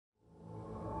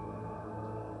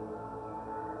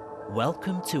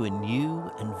Welcome to a new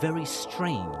and very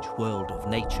strange world of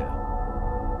nature.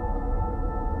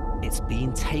 It's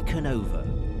been taken over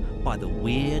by the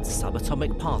weird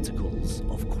subatomic particles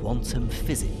of quantum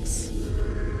physics.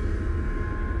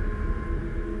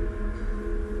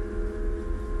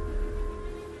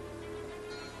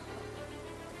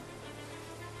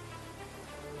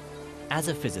 As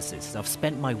a physicist, I've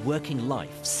spent my working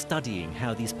life studying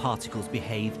how these particles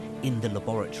behave in the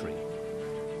laboratory.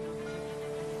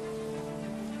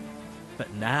 But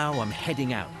now I'm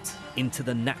heading out into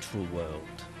the natural world.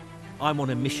 I'm on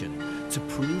a mission to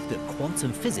prove that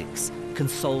quantum physics can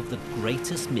solve the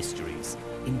greatest mysteries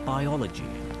in biology.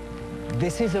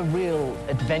 This is a real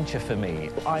adventure for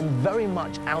me. I'm very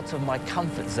much out of my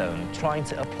comfort zone, trying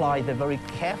to apply the very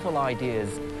careful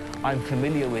ideas I'm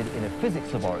familiar with in a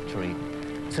physics laboratory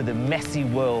to the messy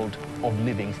world of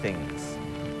living things.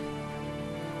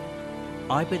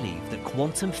 I believe that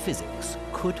quantum physics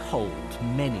could hold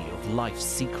many of life's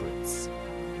secrets.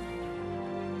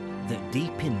 That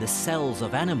deep in the cells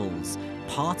of animals,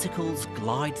 particles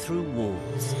glide through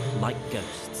walls like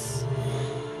ghosts.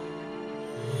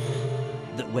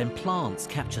 That when plants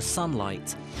capture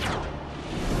sunlight,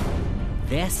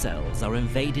 their cells are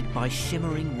invaded by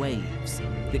shimmering waves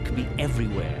that can be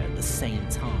everywhere at the same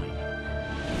time.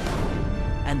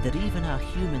 And that even our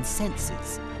human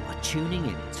senses are tuning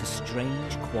in to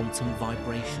strange quantum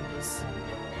vibrations.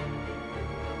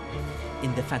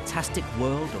 In the fantastic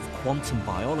world of quantum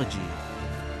biology,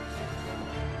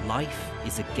 life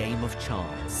is a game of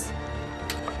chance,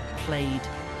 played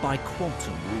by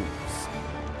quantum rules.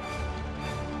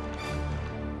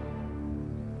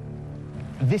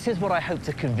 This is what I hope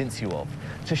to convince you of,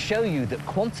 to show you that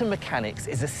quantum mechanics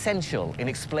is essential in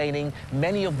explaining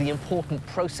many of the important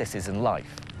processes in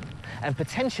life, and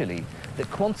potentially that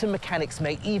quantum mechanics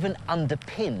may even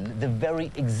underpin the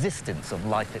very existence of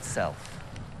life itself.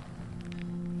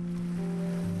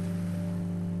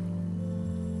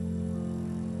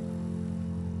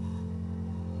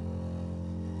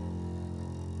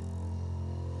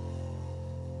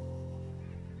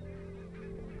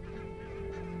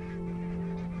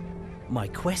 My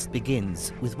quest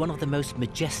begins with one of the most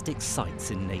majestic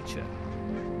sights in nature: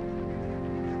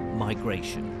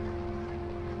 migration.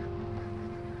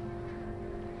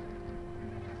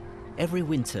 Every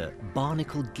winter,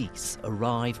 barnacled geese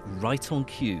arrive right on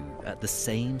cue at the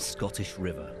same Scottish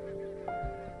river.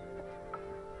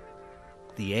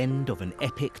 The end of an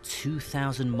epic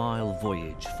 2,000-mile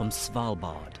voyage from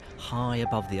Svalbard, high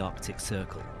above the Arctic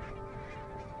Circle.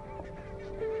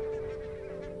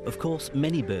 Of course,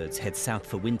 many birds head south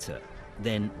for winter,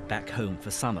 then back home for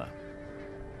summer.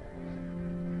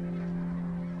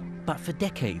 But for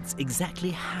decades,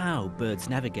 exactly how birds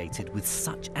navigated with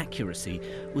such accuracy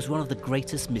was one of the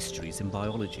greatest mysteries in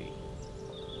biology.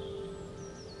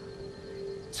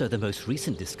 So the most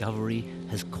recent discovery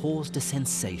has caused a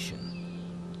sensation.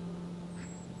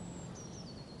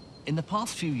 In the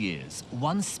past few years,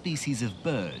 one species of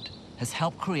bird has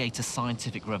helped create a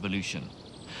scientific revolution.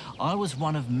 I was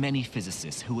one of many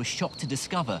physicists who were shocked to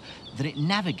discover that it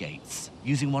navigates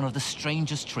using one of the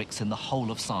strangest tricks in the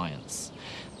whole of science.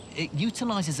 It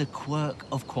utilizes a quirk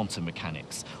of quantum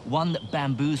mechanics, one that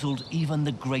bamboozled even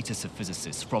the greatest of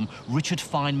physicists, from Richard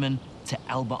Feynman to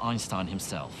Albert Einstein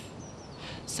himself.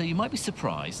 So you might be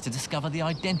surprised to discover the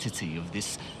identity of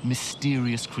this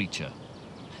mysterious creature.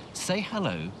 Say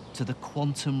hello to the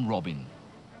quantum robin.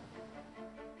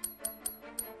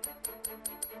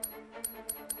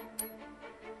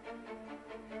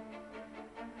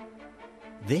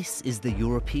 This is the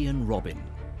European robin.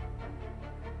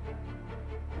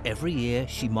 Every year,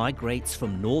 she migrates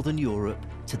from northern Europe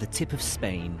to the tip of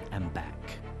Spain and back.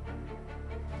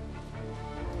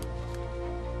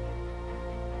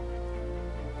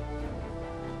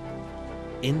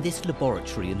 In this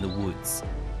laboratory in the woods,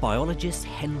 biologist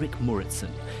Henrik Moritzen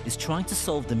is trying to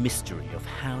solve the mystery of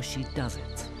how she does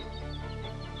it.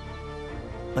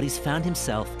 But he's found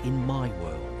himself in my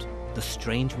world, the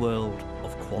strange world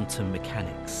of quantum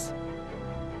mechanics.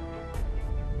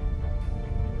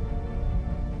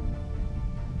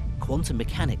 Quantum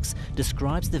mechanics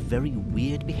describes the very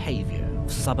weird behavior of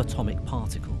subatomic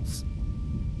particles.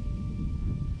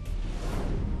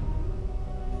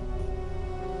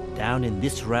 Down in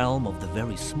this realm of the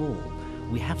very small,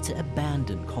 we have to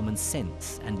abandon common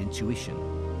sense and intuition.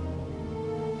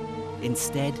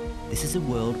 Instead, this is a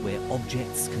world where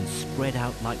objects can spread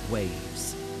out like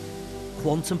waves.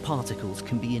 Quantum particles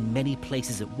can be in many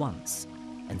places at once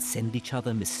and send each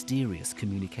other mysterious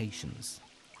communications.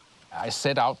 I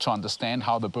set out to understand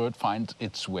how the bird finds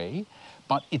its way,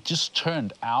 but it just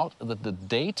turned out that the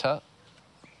data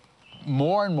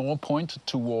more and more pointed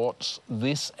towards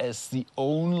this as the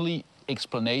only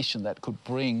explanation that could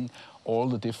bring all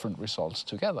the different results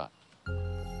together.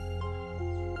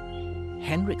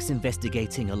 Henrik's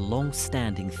investigating a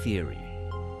long-standing theory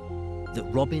that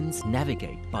robins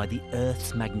navigate by the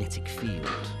Earth's magnetic field.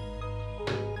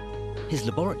 His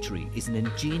laboratory is an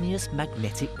ingenious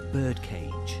magnetic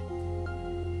birdcage.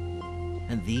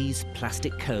 And these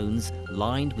plastic cones,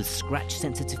 lined with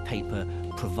scratch-sensitive paper,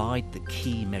 provide the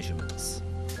key measurements.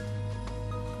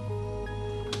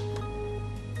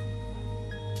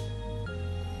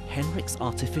 Henrik's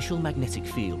artificial magnetic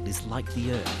field is like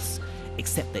the Earth's,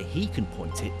 except that he can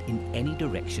point it in any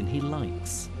direction he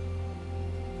likes.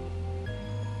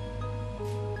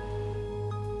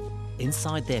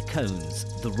 Inside their cones,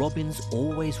 the robins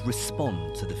always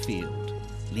respond to the field,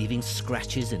 leaving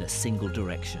scratches in a single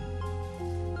direction.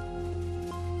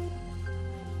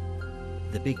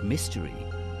 The big mystery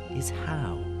is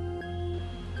how.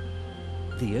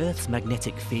 The Earth's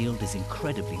magnetic field is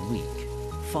incredibly weak,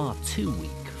 far too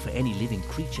weak for any living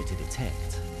creature to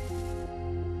detect.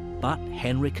 But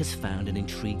Henrik has found an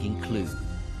intriguing clue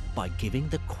by giving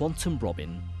the quantum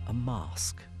robin a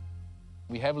mask.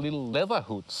 We have a little leather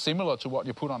hood, similar to what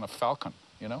you put on a falcon,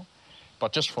 you know,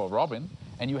 but just for a robin.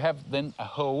 And you have then a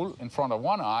hole in front of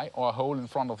one eye or a hole in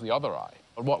front of the other eye.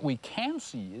 But what we can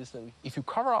see is that if you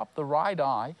cover up the right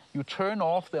eye, you turn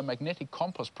off the magnetic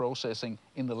compass processing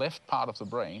in the left part of the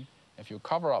brain. If you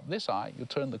cover up this eye, you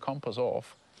turn the compass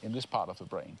off in this part of the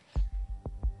brain.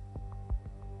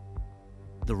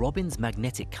 The robin's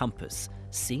magnetic compass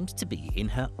seems to be in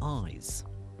her eyes.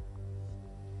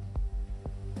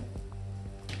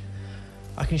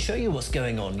 I can show you what's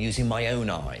going on using my own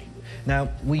eye. Now,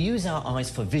 we use our eyes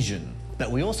for vision, but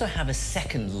we also have a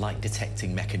second light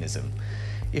detecting mechanism.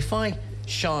 If I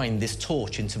shine this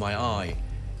torch into my eye,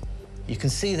 you can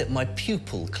see that my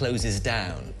pupil closes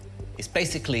down. It's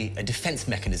basically a defense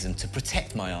mechanism to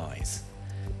protect my eyes.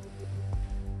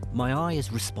 My eye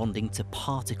is responding to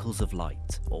particles of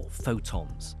light, or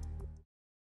photons.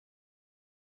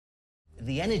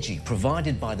 The energy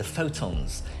provided by the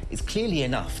photons is clearly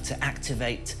enough to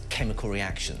activate chemical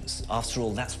reactions. After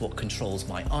all, that's what controls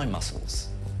my eye muscles.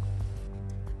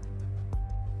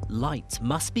 Light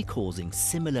must be causing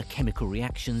similar chemical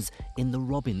reactions in the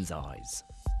robin's eyes.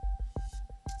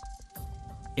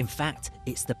 In fact,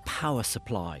 it's the power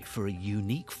supply for a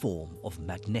unique form of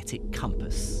magnetic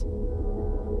compass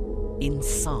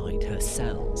inside her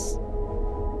cells,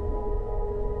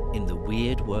 in the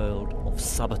weird world of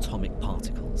subatomic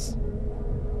particles.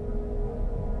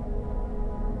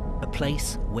 A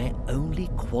place where only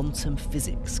quantum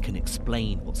physics can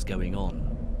explain what's going on.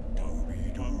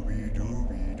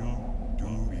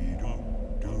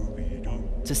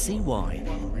 To see why,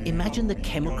 imagine the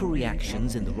chemical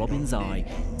reactions in the robin's eye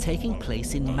taking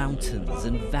place in mountains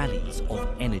and valleys of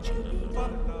energy.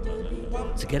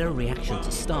 To get a reaction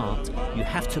to start, you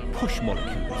have to push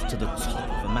molecules to the top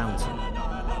of a mountain.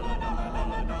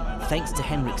 Thanks to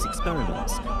Henrik's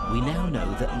experiments, we now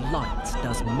know that light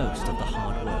does most of the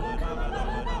hard work.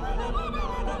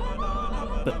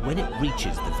 But when it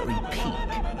reaches the very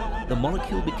peak, the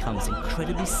molecule becomes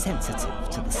incredibly sensitive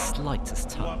to the slightest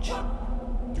touch.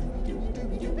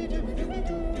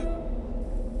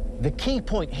 The key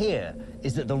point here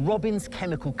is that the robin's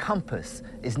chemical compass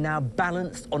is now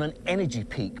balanced on an energy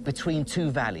peak between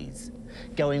two valleys.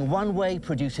 Going one way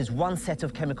produces one set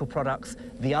of chemical products,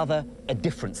 the other a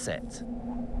different set.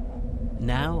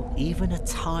 Now, even a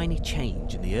tiny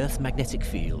change in the Earth's magnetic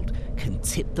field can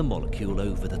tip the molecule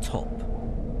over the top.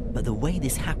 But the way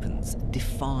this happens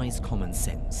defies common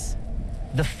sense.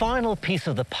 The final piece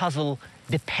of the puzzle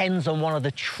depends on one of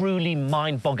the truly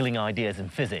mind-boggling ideas in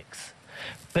physics.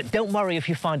 But don't worry if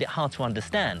you find it hard to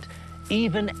understand.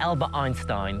 Even Albert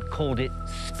Einstein called it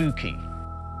spooky.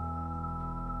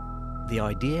 The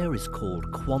idea is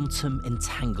called quantum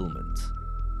entanglement.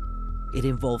 It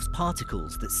involves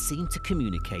particles that seem to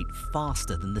communicate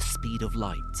faster than the speed of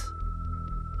light.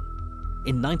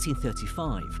 In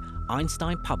 1935,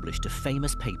 Einstein published a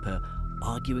famous paper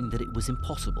arguing that it was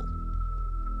impossible.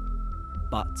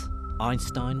 But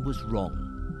Einstein was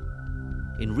wrong.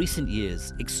 In recent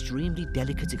years, extremely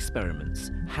delicate experiments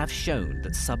have shown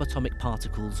that subatomic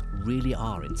particles really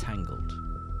are entangled.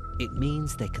 It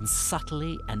means they can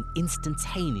subtly and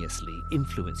instantaneously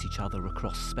influence each other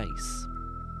across space.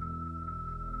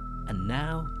 And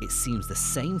now it seems the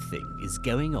same thing is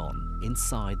going on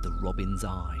inside the robin's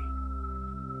eye.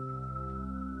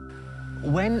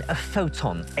 When a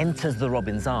photon enters the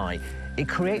robin's eye, it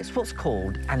creates what's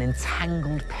called an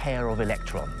entangled pair of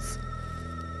electrons.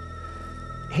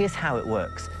 Here's how it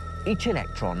works. Each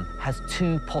electron has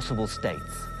two possible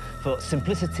states. For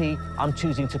simplicity, I'm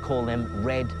choosing to call them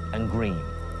red and green.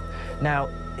 Now,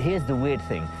 here's the weird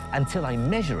thing. Until I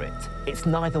measure it, it's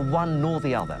neither one nor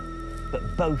the other, but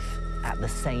both at the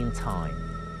same time.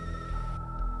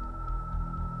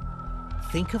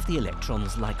 Think of the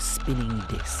electrons like spinning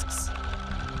disks.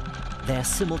 They're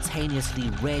simultaneously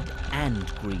red and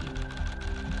green.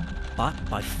 But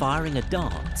by firing a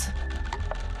dart,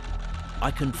 I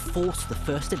can force the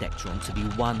first electron to be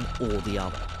one or the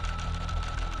other.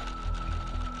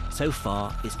 So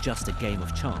far, it's just a game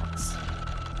of chance.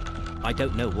 I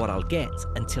don't know what I'll get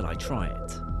until I try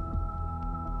it.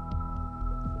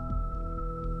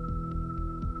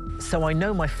 So I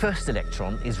know my first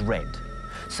electron is red.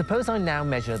 Suppose I now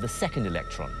measure the second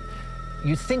electron.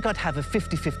 You'd think I'd have a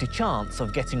 50-50 chance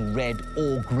of getting red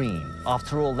or green.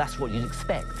 After all, that's what you'd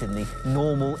expect in the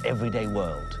normal, everyday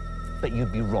world. But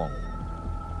you'd be wrong.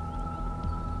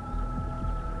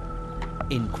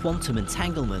 In quantum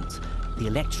entanglement, the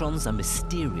electrons are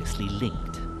mysteriously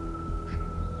linked.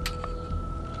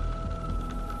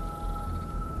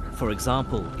 For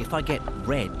example, if I get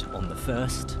red on the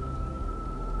first,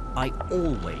 I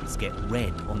always get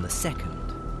red on the second.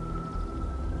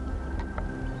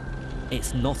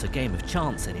 It's not a game of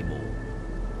chance anymore.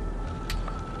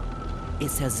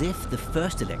 It's as if the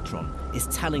first electron is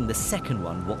telling the second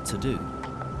one what to do.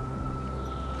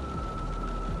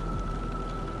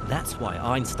 That's why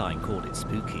Einstein called it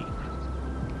spooky.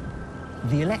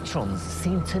 The electrons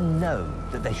seem to know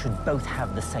that they should both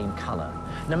have the same color,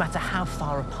 no matter how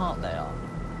far apart they are.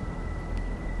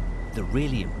 The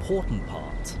really important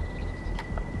part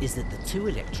is that the two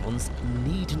electrons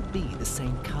needn't be the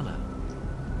same color.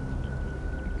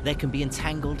 They can be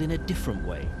entangled in a different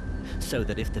way, so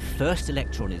that if the first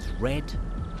electron is red,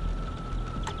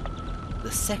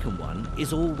 the second one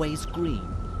is always green.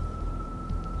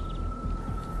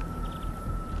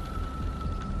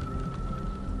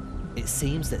 It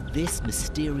seems that this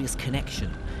mysterious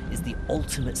connection is the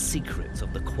ultimate secret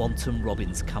of the quantum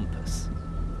Robbins compass.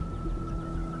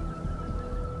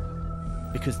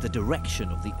 Because the direction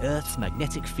of the Earth's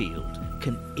magnetic field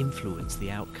can influence the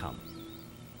outcome.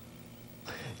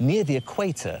 Near the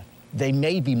equator, they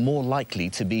may be more likely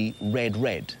to be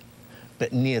red-red,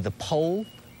 but near the pole,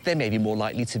 they may be more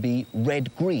likely to be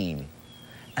red-green.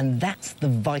 And that's the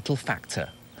vital factor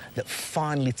that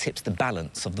finally tips the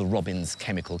balance of the Robbins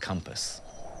chemical compass.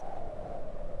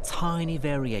 Tiny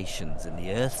variations in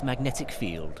the Earth's magnetic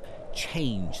field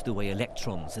change the way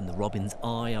electrons in the Robbins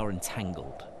eye are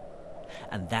entangled.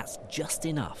 And that's just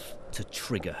enough to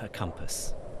trigger her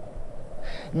compass.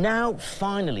 Now,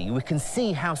 finally, we can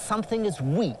see how something as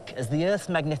weak as the Earth's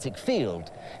magnetic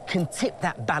field can tip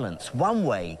that balance one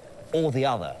way or the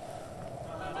other.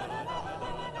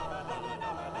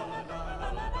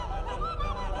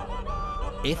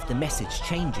 If the message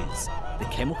changes, the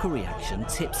chemical reaction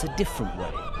tips a different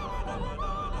way,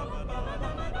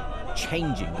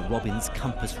 changing the Robbins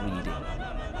compass reading.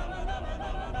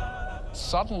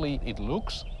 Suddenly it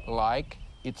looks like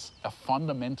it's a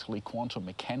fundamentally quantum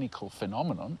mechanical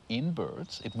phenomenon in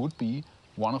birds. It would be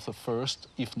one of the first,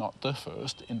 if not the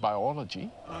first, in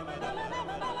biology.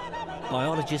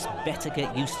 Biologists better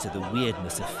get used to the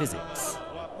weirdness of physics.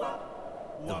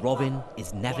 The robin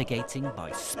is navigating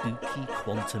by spooky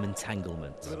quantum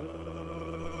entanglement.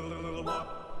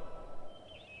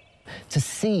 To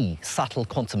see subtle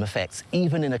quantum effects,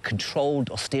 even in a controlled,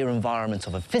 austere environment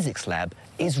of a physics lab,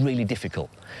 is really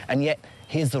difficult. And yet,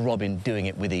 here's the robin doing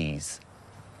it with ease.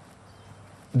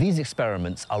 These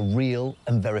experiments are real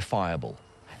and verifiable.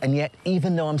 And yet,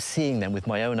 even though I'm seeing them with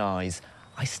my own eyes,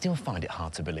 I still find it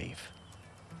hard to believe.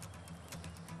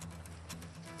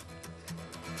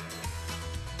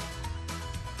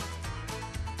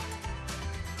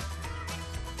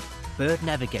 Bird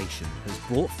navigation has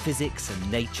brought physics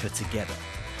and nature together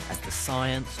as the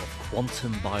science of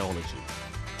quantum biology.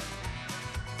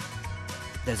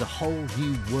 There's a whole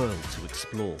new world to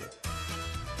explore.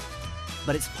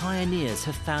 But its pioneers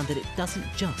have found that it doesn't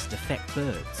just affect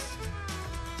birds.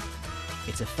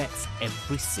 It affects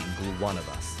every single one of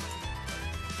us.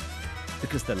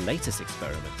 Because the latest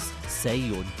experiments say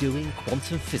you're doing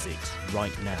quantum physics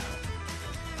right now.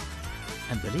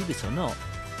 And believe it or not,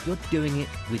 you're doing it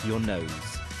with your nose.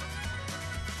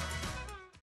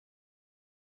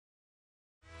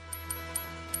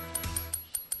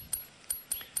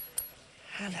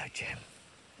 Hello, Jim.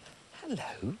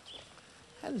 Hello.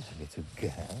 Hello, little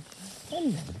girl.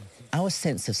 Hello. Our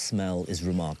sense of smell is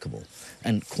remarkable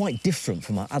and quite different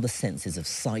from our other senses of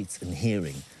sight and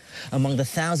hearing. Among the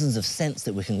thousands of scents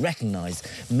that we can recognize,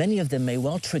 many of them may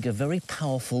well trigger very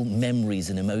powerful memories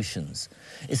and emotions.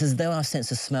 It's as though our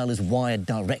sense of smell is wired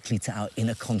directly to our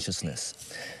inner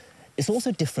consciousness. It's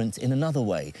also different in another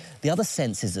way. The other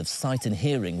senses of sight and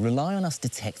hearing rely on us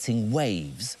detecting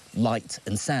waves, light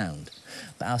and sound.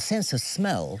 But our sense of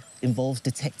smell involves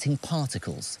detecting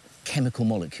particles, chemical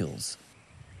molecules.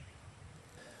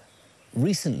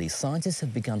 Recently, scientists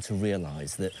have begun to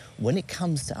realize that when it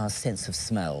comes to our sense of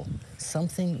smell,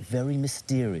 something very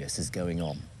mysterious is going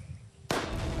on.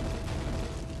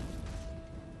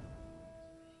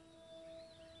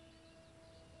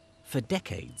 For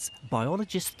decades,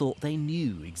 biologists thought they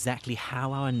knew exactly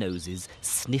how our noses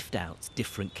sniffed out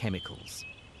different chemicals.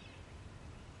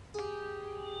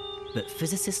 But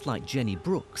physicists like Jenny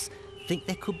Brooks think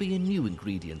there could be a new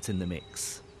ingredient in the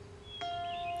mix.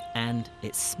 And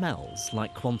it smells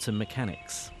like quantum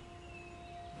mechanics.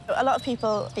 A lot of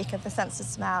people speak of the sense of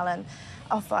smell and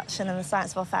olfaction and the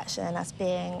science of olfaction as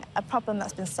being a problem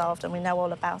that's been solved and we know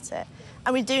all about it.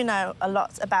 And we do know a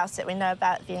lot about it. We know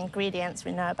about the ingredients,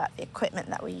 we know about the equipment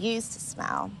that we use to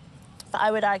smell. But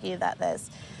I would argue that there's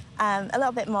a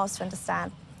little bit more to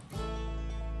understand.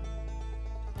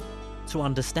 To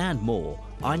understand more,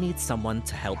 I need someone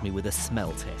to help me with a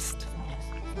smell test.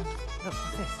 Look,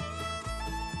 what's this?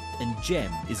 And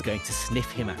Jem is going to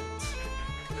sniff him out.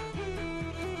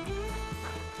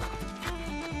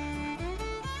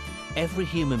 Every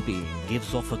human being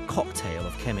gives off a cocktail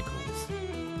of chemicals.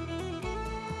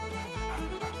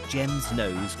 Jem's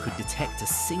nose could detect a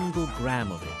single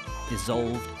gram of it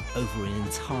dissolved over an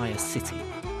entire city.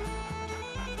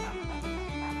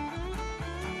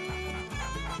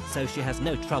 So she has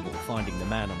no trouble finding the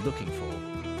man I'm looking for.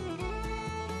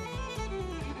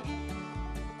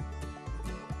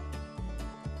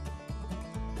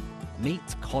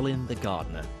 Meet Colin the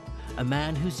gardener, a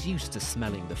man who's used to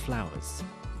smelling the flowers.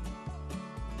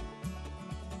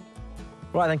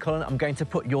 Right then, Colin, I'm going to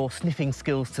put your sniffing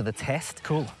skills to the test.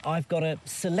 Cool. I've got a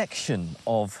selection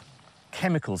of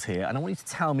chemicals here, and I want you to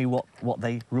tell me what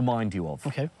they remind you of.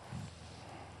 OK.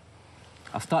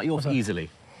 I'll start you off easily.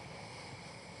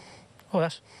 Oh,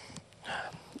 that's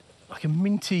like a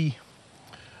minty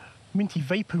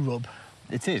vapour rub.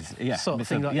 It is, yeah. Sort of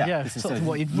thing, like, yeah, sort of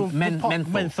what you'd rub menthol.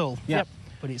 Menthol, yeah. Yep.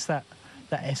 But it's that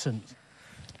essence.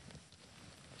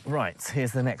 Right,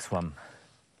 here's the next one.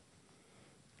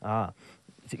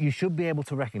 You should be able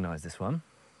to recognise this one.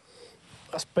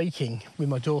 That's baking with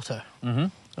my daughter.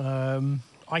 Mm-hmm.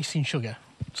 Icing sugar,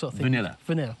 sort of thing. Vanilla.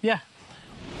 Vanilla, yeah.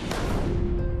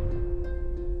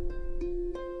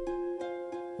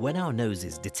 When our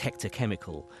noses detect a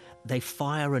chemical, they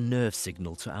fire a nerve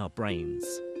signal to our brains.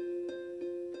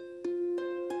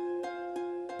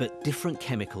 But different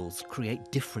chemicals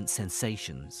create different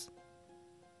sensations.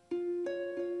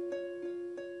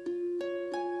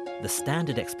 The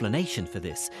standard explanation for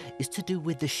this is to do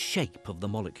with the shape of the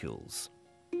molecules.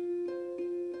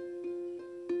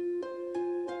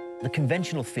 The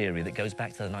conventional theory that goes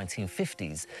back to the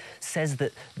 1950s says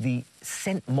that the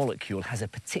scent molecule has a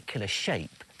particular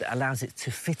shape that allows it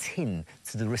to fit in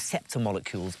to the receptor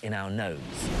molecules in our nose.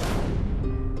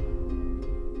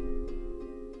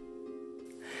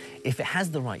 If it has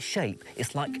the right shape,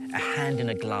 it's like a hand in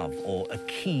a glove or a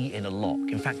key in a lock.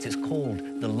 In fact, it's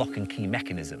called the lock and key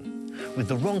mechanism. With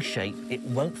the wrong shape, it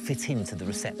won't fit into the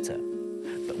receptor.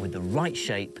 But with the right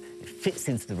shape, it fits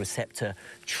into the receptor,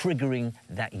 triggering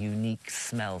that unique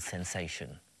smell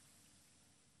sensation.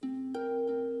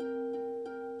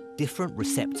 Different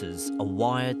receptors are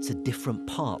wired to different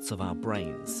parts of our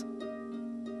brains.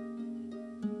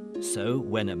 So,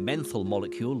 when a menthol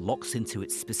molecule locks into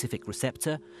its specific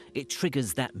receptor, it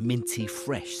triggers that minty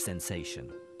fresh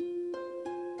sensation.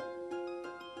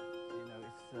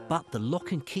 But the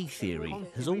lock and key theory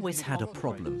has always had a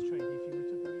problem.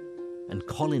 And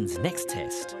Colin's next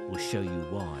test will show you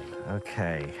why.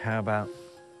 OK, how about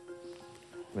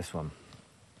this one?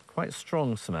 Quite a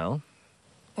strong smell.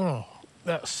 Oh,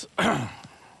 that's...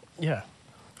 yeah.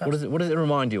 What does it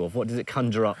remind you of? What does it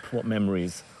conjure up? What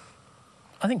memories?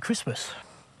 I think Christmas.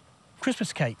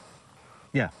 Christmas cake.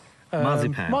 Yeah.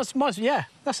 Marzipan. Yeah,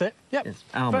 that's it. Yep. It's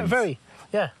almonds. Very,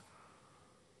 yeah.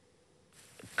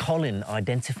 Colin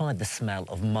identified the smell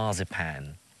of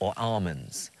marzipan or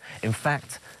almonds. In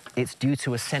fact, it's due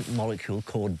to a scent molecule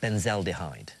called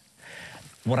benzaldehyde.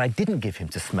 What I didn't give him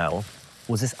to smell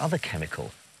was this other chemical,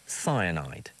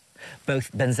 cyanide.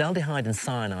 Both benzaldehyde and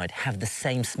cyanide have the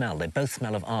same smell. They both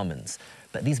smell of almonds.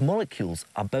 But these molecules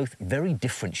are both very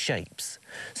different shapes.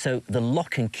 So the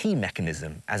lock and key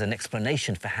mechanism as an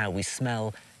explanation for how we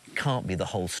smell can't be the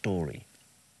whole story.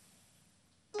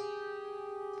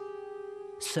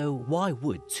 So why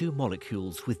would two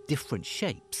molecules with different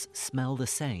shapes smell the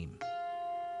same?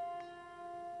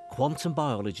 Quantum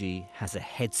biology has a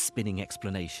head-spinning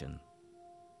explanation.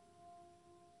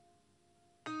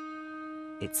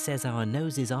 It says our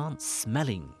noses aren't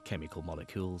smelling chemical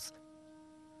molecules.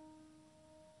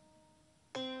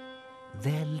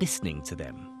 They're listening to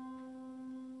them.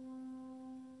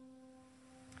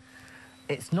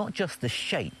 It's not just the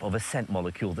shape of a scent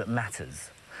molecule that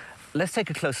matters. Let's take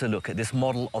a closer look at this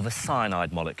model of a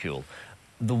cyanide molecule.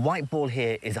 The white ball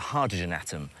here is a hydrogen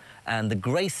atom, and the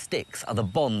grey sticks are the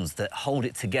bonds that hold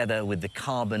it together with the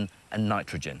carbon and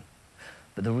nitrogen.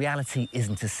 But the reality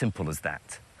isn't as simple as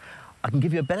that. I can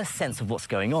give you a better sense of what's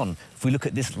going on if we look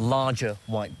at this larger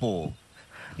white ball.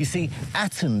 You see,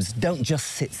 atoms don't just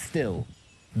sit still.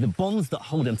 The bonds that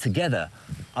hold them together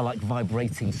are like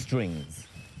vibrating strings.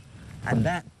 And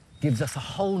that gives us a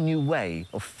whole new way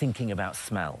of thinking about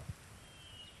smell.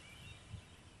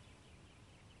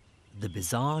 The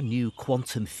bizarre new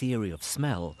quantum theory of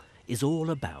smell is all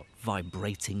about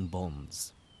vibrating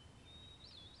bonds.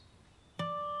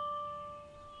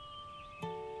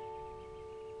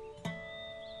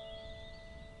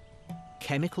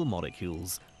 Chemical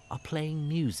molecules are playing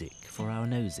music for our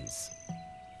noses.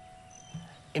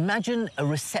 Imagine a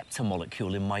receptor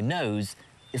molecule in my nose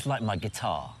is like my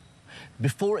guitar.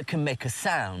 Before it can make a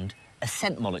sound, a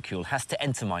scent molecule has to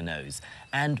enter my nose.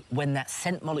 And when that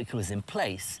scent molecule is in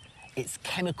place, its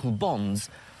chemical bonds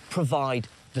provide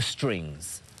the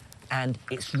strings, and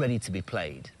it's ready to be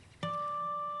played.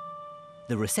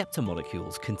 The receptor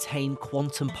molecules contain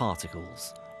quantum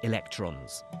particles,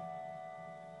 electrons.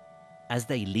 As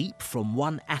they leap from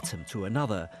one atom to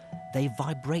another, they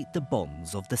vibrate the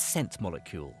bonds of the scent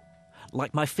molecule,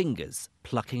 like my fingers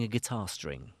plucking a guitar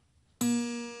string.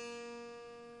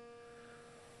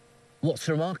 What's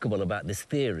remarkable about this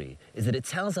theory is that it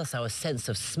tells us our sense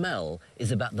of smell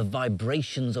is about the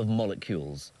vibrations of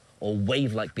molecules, or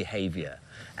wave-like behavior,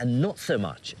 and not so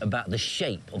much about the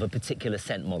shape of a particular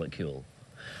scent molecule.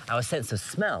 Our sense of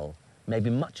smell may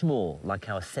be much more like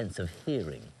our sense of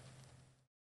hearing.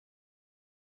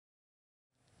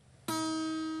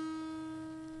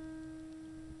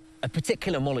 A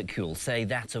particular molecule, say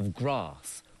that of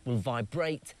grass, will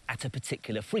vibrate at a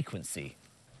particular frequency.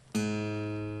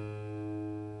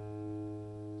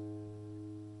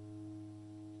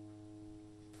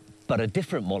 But a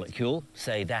different molecule,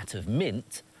 say that of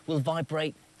mint, will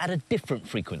vibrate at a different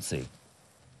frequency.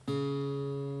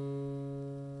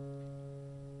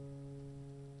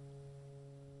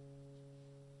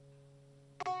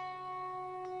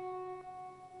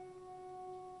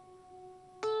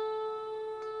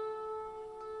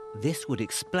 This would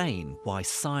explain why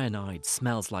cyanide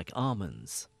smells like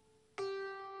almonds.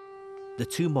 The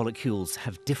two molecules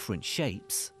have different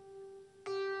shapes,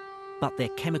 but their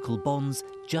chemical bonds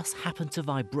just happen to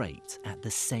vibrate at the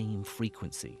same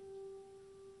frequency.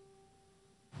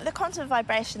 The quantum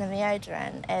vibration in the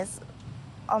odorant is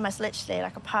almost literally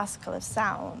like a particle of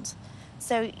sound.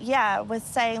 So yeah, we're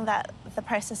saying that the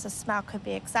process of smell could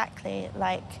be exactly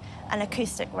like an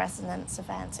acoustic resonance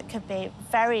event. It could be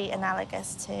very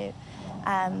analogous to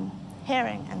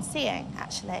hearing and seeing,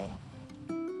 actually.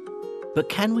 But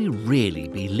can we really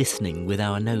be listening with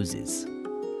our noses?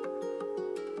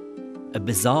 A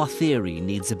bizarre theory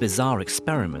needs a bizarre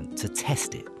experiment to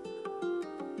test it.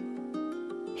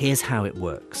 Here's how it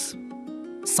works.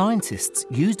 Scientists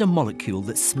used a molecule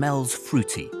that smells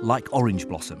fruity, like orange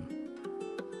blossom.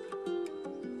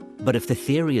 But if the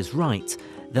theory is right,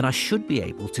 then I should be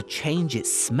able to change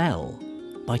its smell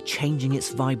by changing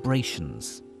its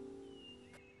vibrations.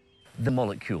 The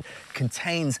molecule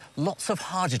contains lots of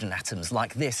hydrogen atoms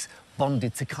like this,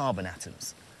 bonded to carbon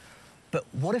atoms. But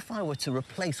what if I were to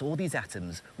replace all these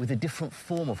atoms with a different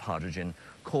form of hydrogen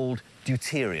called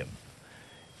deuterium?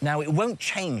 Now, it won't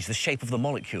change the shape of the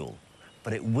molecule,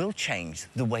 but it will change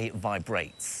the way it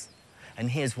vibrates. And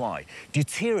here's why.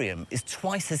 Deuterium is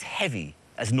twice as heavy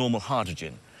as normal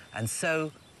hydrogen, and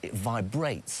so it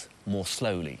vibrates more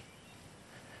slowly.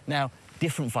 Now,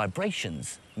 different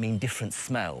vibrations mean different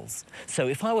smells. So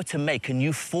if I were to make a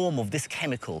new form of this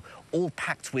chemical, all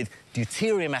packed with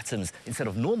deuterium atoms instead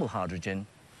of normal hydrogen,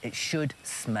 it should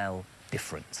smell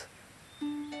different.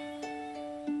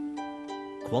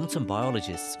 Quantum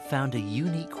biologists found a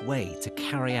unique way to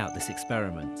carry out this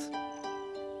experiment.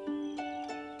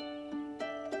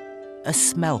 A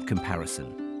smell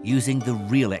comparison using the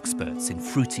real experts in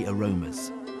fruity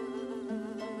aromas.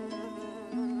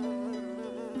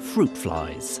 Fruit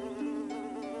flies.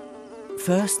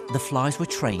 First, the flies were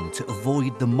trained to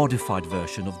avoid the modified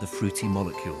version of the fruity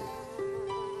molecule.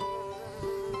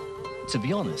 To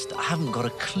be honest, I haven't got a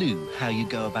clue how you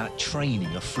go about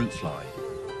training a fruit fly,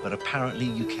 but apparently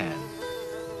you can.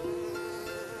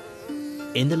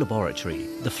 In the laboratory,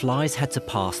 the flies had to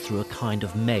pass through a kind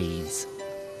of maze.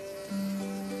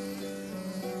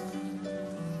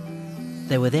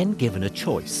 They were then given a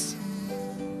choice.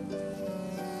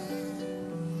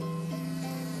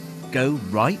 Go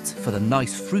right for the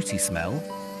nice fruity smell,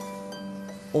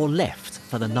 or left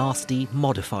for the nasty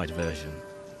modified version.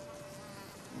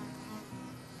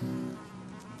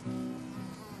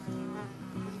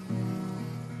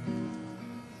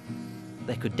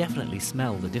 They could definitely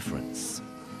smell the difference.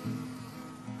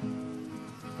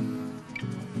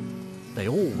 They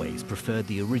always preferred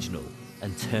the original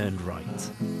and turned right.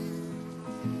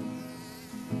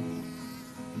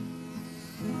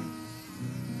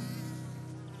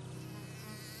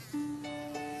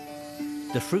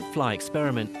 The fruit fly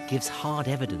experiment gives hard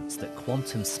evidence that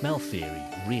quantum smell theory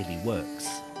really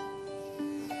works.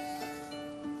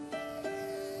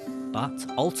 But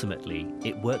ultimately,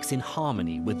 it works in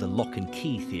harmony with the lock and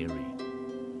key theory.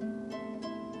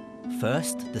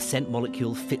 First, the scent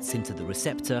molecule fits into the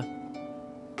receptor.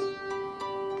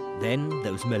 Then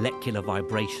those molecular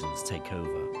vibrations take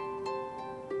over.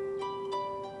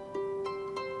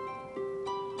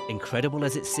 Incredible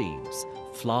as it seems,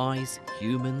 flies,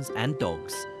 humans and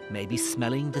dogs may be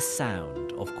smelling the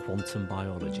sound of quantum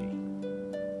biology.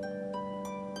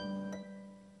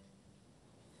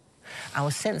 Our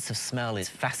sense of smell is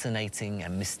fascinating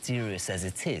and mysterious as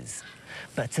it is.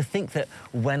 But to think that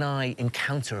when I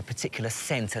encounter a particular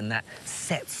scent and that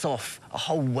sets off a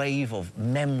whole wave of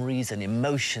memories and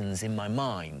emotions in my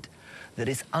mind, that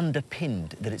it's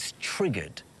underpinned, that it's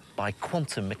triggered by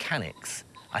quantum mechanics,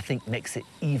 I think makes it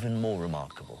even more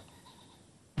remarkable.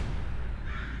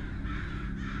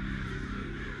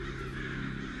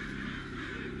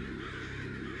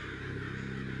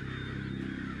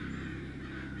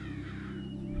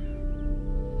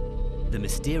 The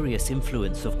mysterious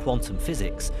influence of quantum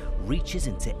physics reaches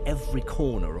into every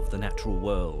corner of the natural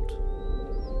world.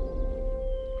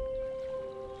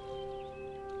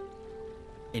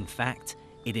 In fact,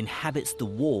 it inhabits the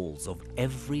walls of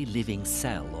every living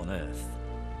cell on Earth.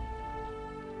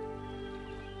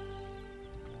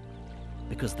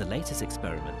 Because the latest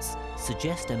experiments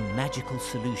suggest a magical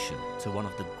solution to one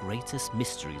of the greatest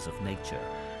mysteries of nature.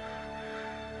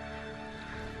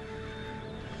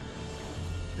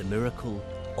 The miracle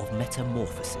of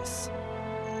metamorphosis.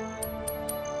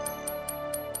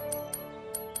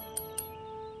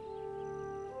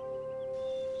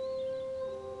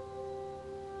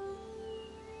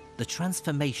 The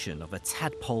transformation of a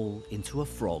tadpole into a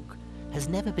frog has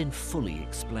never been fully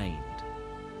explained.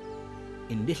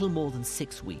 In little more than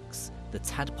 6 weeks, the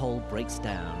tadpole breaks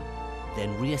down,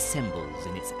 then reassembles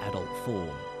in its adult form.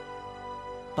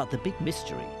 But the big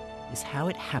mystery is how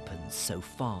it happens so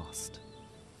fast.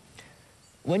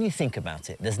 When you think about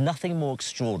it, there's nothing more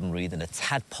extraordinary than a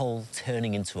tadpole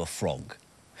turning into a frog.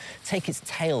 Take its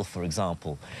tail, for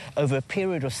example. Over a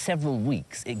period of several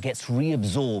weeks, it gets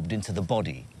reabsorbed into the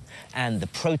body, and the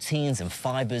proteins and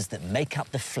fibers that make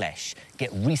up the flesh get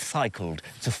recycled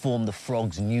to form the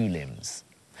frog's new limbs.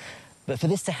 But for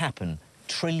this to happen,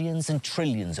 trillions and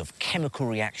trillions of chemical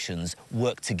reactions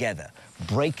work together,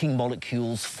 breaking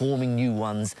molecules, forming new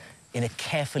ones in a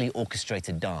carefully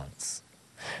orchestrated dance.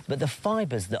 But the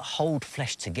fibers that hold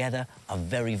flesh together are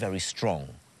very, very strong.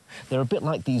 They're a bit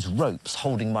like these ropes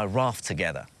holding my raft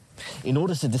together. In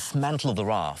order to dismantle the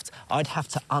raft, I'd have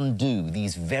to undo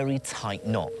these very tight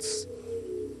knots.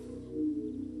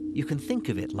 You can think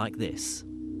of it like this.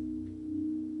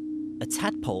 A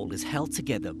tadpole is held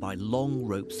together by long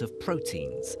ropes of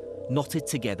proteins, knotted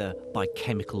together by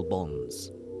chemical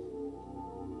bonds.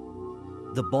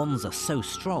 The bonds are so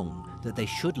strong that they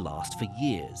should last for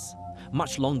years,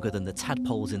 much longer than the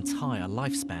tadpole's entire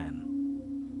lifespan.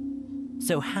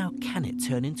 So how can it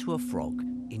turn into a frog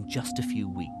in just a few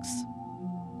weeks?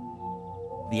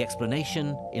 The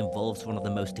explanation involves one of the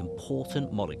most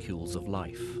important molecules of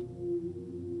life.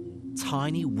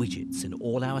 Tiny widgets in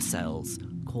all our cells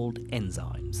called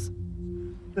enzymes.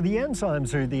 The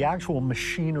enzymes are the actual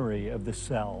machinery of the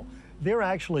cell. They're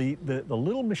actually the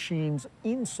little machines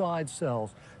inside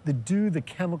cells that do the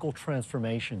chemical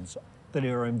transformations that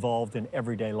are involved in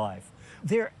everyday life.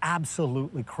 They're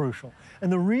absolutely crucial. And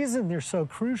the reason they're so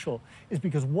crucial is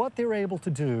because what they're able to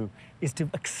do is to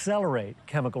accelerate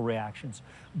chemical reactions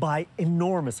by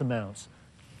enormous amounts.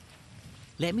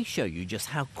 Let me show you just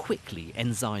how quickly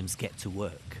enzymes get to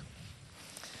work.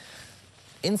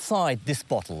 Inside this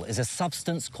bottle is a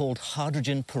substance called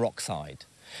hydrogen peroxide.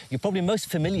 You're probably most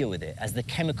familiar with it as the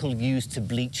chemical used to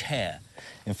bleach hair.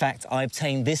 In fact, I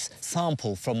obtained this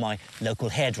sample from my local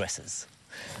hairdressers.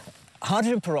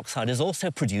 Hydrogen peroxide is also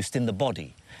produced in the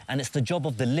body, and it's the job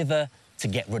of the liver to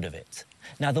get rid of it.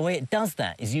 Now, the way it does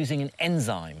that is using an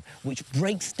enzyme which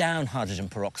breaks down hydrogen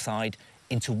peroxide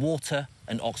into water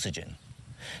and oxygen.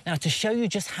 Now, to show you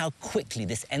just how quickly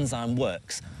this enzyme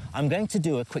works, I'm going to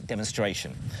do a quick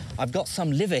demonstration. I've got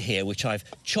some liver here which I've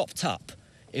chopped up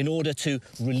in order to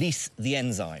release the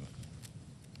enzyme.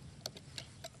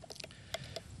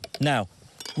 Now,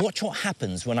 watch what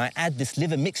happens when I add this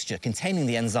liver mixture containing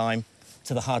the enzyme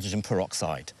to the hydrogen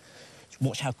peroxide.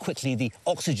 Watch how quickly the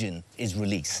oxygen is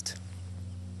released.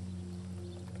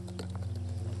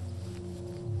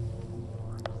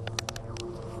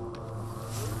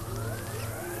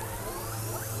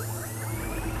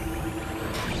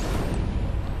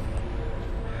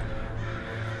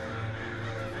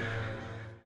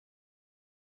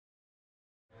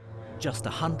 Just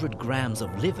 100 grams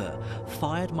of liver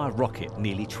fired my rocket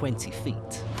nearly 20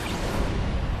 feet.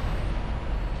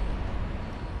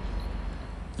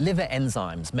 Liver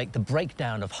enzymes make the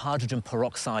breakdown of hydrogen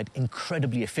peroxide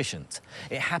incredibly efficient.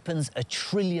 It happens 1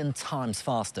 trillion times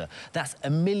faster. That's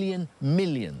 1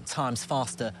 million times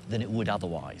faster than it would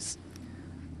otherwise.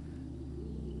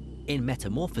 In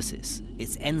metamorphosis,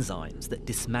 it's enzymes that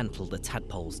dismantle the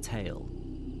tadpole's tail.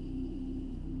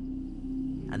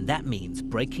 And that means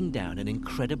breaking down an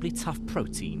incredibly tough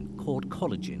protein called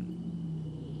collagen.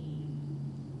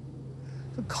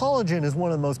 So collagen is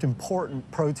one of the most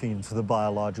important proteins for the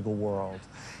biological world.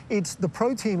 It's the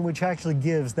protein which actually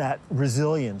gives that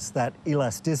resilience, that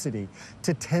elasticity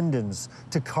to tendons,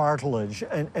 to cartilage,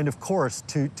 and of course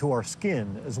to our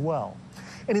skin as well.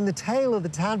 And in the tail of the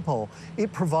tadpole,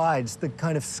 it provides the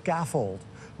kind of scaffold,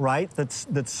 right,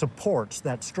 that supports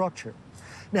that structure.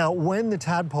 Now, when the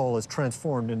tadpole is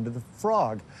transformed into the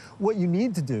frog, what you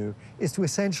need to do is to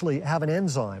essentially have an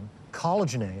enzyme,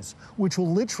 collagenase, which will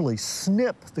literally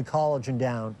snip the collagen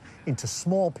down into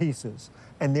small pieces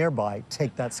and thereby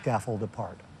take that scaffold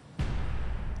apart.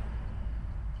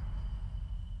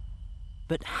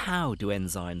 But how do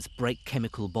enzymes break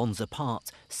chemical bonds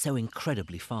apart so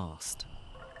incredibly fast?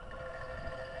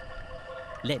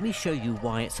 Let me show you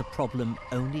why it's a problem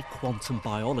only quantum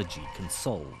biology can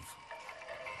solve.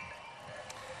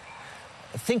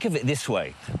 Think of it this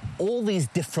way. All these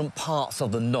different parts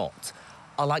of the knot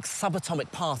are like subatomic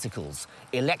particles,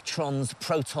 electrons,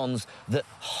 protons, that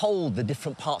hold the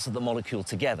different parts of the molecule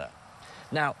together.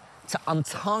 Now, to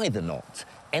untie the knot,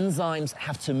 enzymes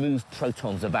have to move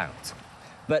protons about.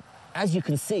 But as you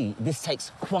can see, this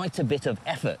takes quite a bit of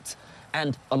effort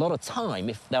and a lot of time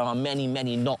if there are many,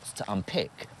 many knots to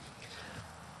unpick.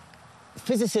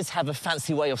 Physicists have a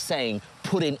fancy way of saying,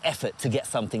 put in effort to get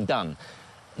something done.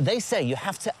 They say you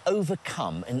have to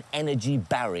overcome an energy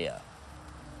barrier.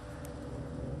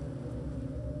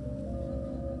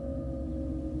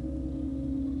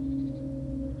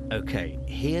 Okay,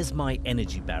 here's my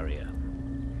energy barrier.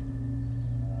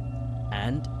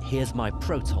 And here's my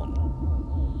proton.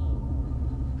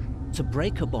 To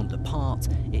break a bond apart,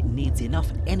 it needs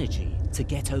enough energy to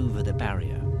get over the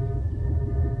barrier.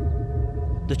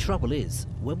 The trouble is,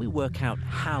 when we work out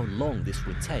how long this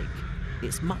would take,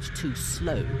 it's much too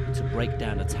slow to break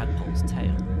down a tadpole's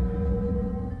tail.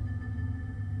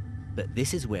 But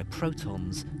this is where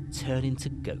protons turn into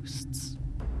ghosts.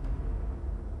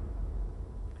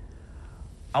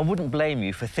 I wouldn't blame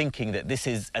you for thinking that this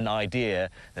is an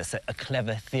idea that a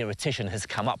clever theoretician has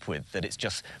come up with, that it's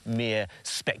just mere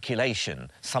speculation,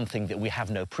 something that we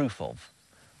have no proof of.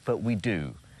 But we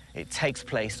do. It takes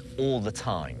place all the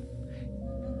time.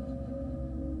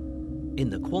 In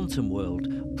the quantum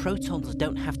world, protons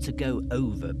don't have to go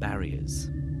over barriers.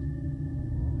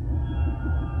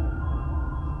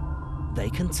 They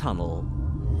can tunnel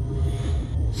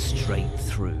straight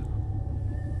through.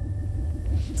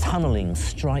 Tunneling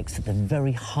strikes at the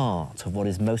very heart of what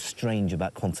is most strange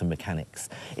about quantum mechanics.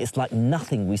 It's like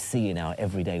nothing we see in our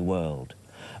everyday world.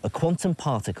 A quantum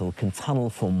particle can tunnel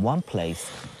from one place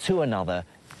to another,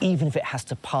 even if it has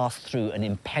to pass through an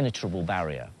impenetrable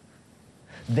barrier.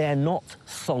 They're not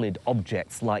solid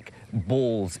objects like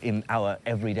balls in our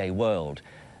everyday world.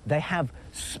 They have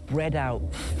spread out,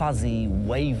 fuzzy,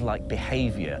 wave-like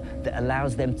behavior that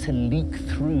allows them to leak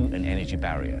through an energy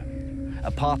barrier. A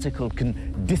particle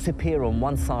can disappear on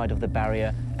one side of the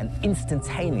barrier and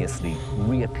instantaneously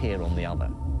reappear on the other.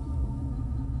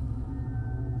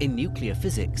 In nuclear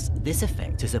physics, this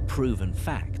effect is a proven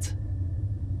fact.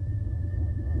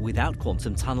 Without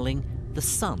quantum tunneling, the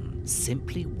sun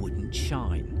simply wouldn't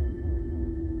shine.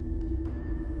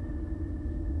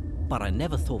 but I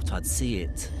never thought I'd see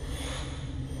it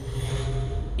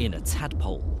in a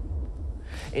tadpole.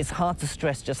 It's hard to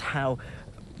stress just how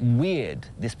weird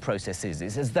this process is.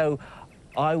 It's as though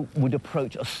I would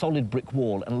approach a solid brick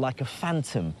wall and, like a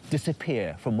phantom,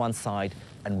 disappear from one side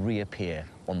and reappear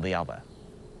on the other.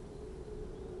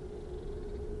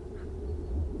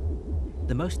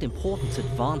 The most important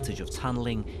advantage of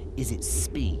tunneling is its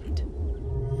speed.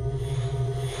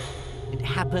 It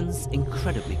happens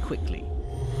incredibly quickly,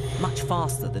 much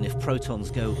faster than if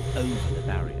protons go over the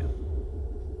barrier.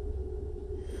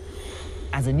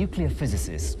 As a nuclear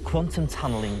physicist, quantum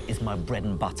tunneling is my bread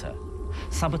and butter.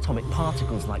 Subatomic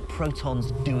particles like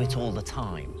protons do it all the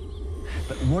time.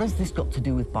 But what has this got to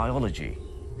do with biology?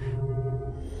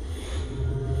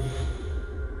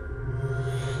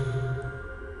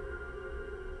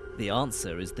 The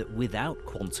answer is that without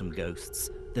quantum ghosts,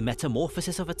 the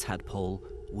metamorphosis of a tadpole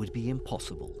would be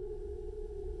impossible.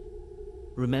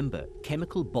 Remember,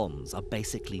 chemical bonds are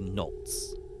basically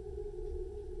knots.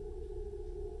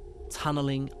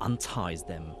 Tunneling unties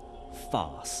them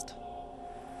fast.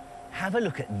 Have a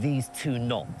look at these two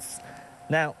knots.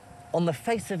 Now, on the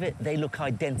face of it, they look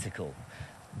identical,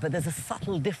 but there's a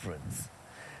subtle difference.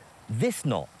 This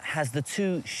knot has the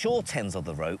two short ends of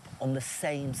the rope on the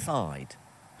same side,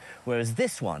 whereas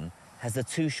this one has the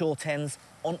two short ends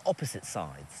on opposite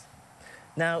sides.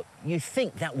 Now, you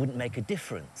think that wouldn't make a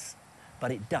difference,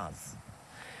 but it does.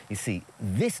 You see,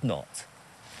 this knot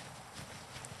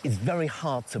is very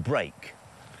hard to break,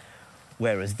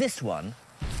 whereas this one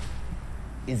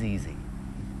is easy.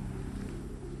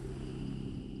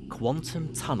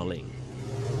 Quantum tunneling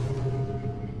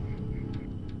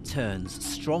turns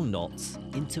strong knots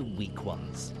into weak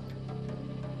ones.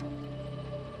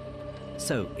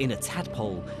 So, in a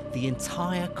tadpole, the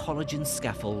entire collagen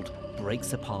scaffold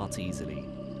breaks apart easily.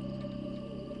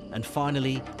 And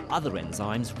finally, other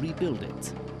enzymes rebuild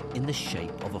it in the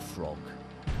shape of a frog.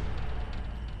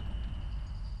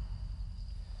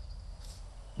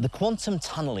 The quantum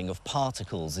tunneling of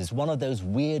particles is one of those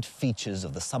weird features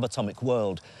of the subatomic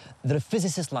world that a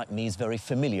physicist like me is very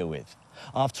familiar with.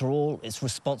 After all, it's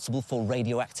responsible for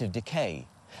radioactive decay,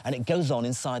 and it goes on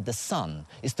inside the sun.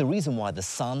 It's the reason why the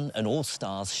sun and all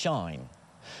stars shine.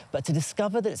 But to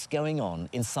discover that it's going on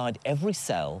inside every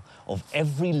cell of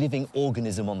every living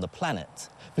organism on the planet,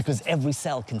 because every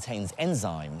cell contains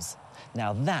enzymes,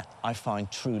 now that I find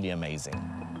truly amazing.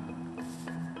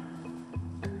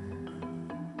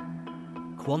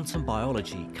 Quantum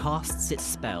biology casts its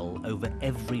spell over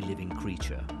every living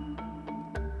creature.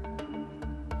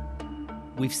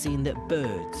 We've seen that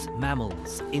birds,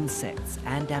 mammals, insects,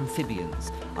 and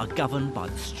amphibians are governed by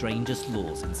the strangest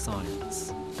laws in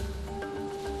science.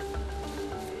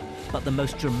 But the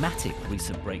most dramatic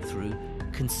recent breakthrough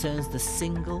concerns the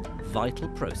single vital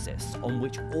process on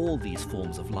which all these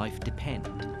forms of life depend: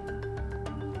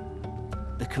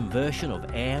 the conversion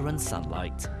of air and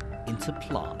sunlight into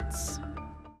plants.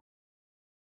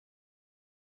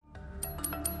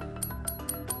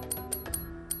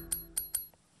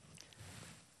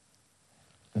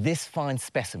 This fine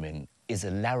specimen is a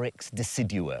Larix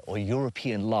decidua, or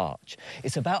European larch.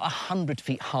 It's about 100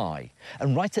 feet high,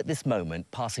 and right at this moment,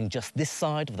 passing just this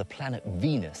side of the planet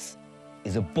Venus,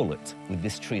 is a bullet with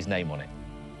this tree's name on it.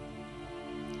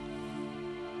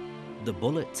 The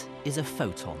bullet is a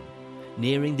photon,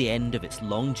 nearing the end of its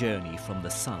long journey from the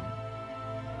sun.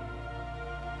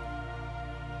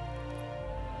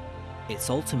 Its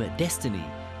ultimate destiny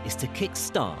is to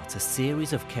kick-start a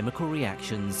series of chemical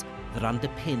reactions that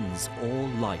underpins all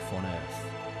life on Earth.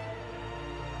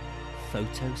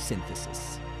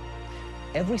 Photosynthesis.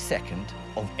 Every second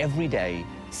of every day,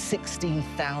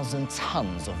 16,000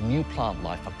 tons of new plant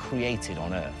life are created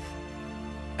on Earth.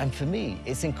 And for me,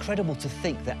 it's incredible to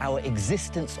think that our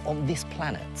existence on this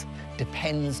planet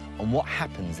depends on what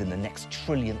happens in the next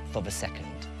trillionth of a second.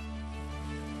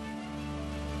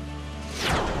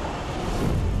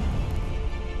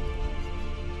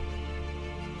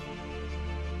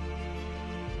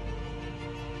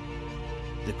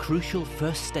 The crucial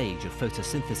first stage of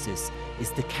photosynthesis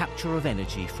is the capture of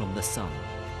energy from the sun.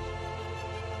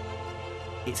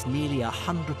 It's nearly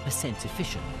 100%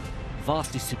 efficient,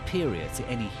 vastly superior to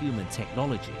any human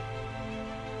technology.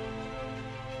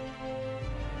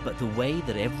 But the way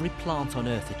that every plant on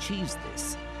Earth achieves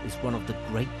this is one of the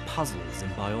great puzzles in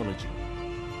biology.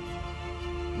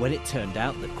 When it turned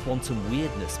out that quantum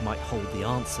weirdness might hold the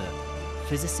answer,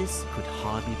 physicists could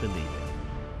hardly believe it.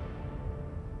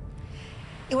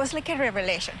 It was like a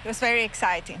revelation. It was very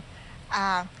exciting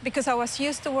because I was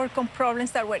used to work on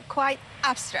problems that were quite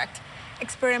abstract.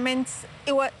 Experiments,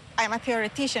 I'm a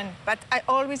theoretician, but I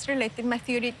always related my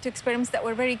theory to experiments that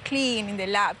were very clean in the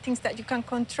lab, things that you can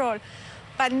control.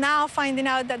 But now finding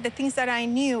out that the things that I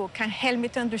knew can help me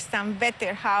to understand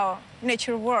better how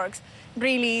nature works,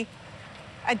 really,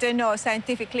 I don't know,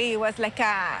 scientifically, it was like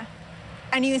a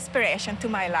new inspiration to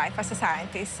my life as a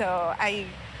scientist. So I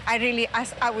really,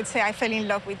 as I would say, I fell in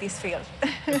love with this field.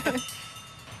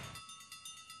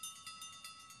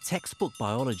 Textbook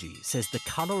biology says the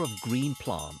color of green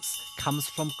plants comes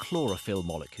from chlorophyll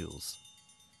molecules.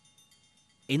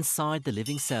 Inside the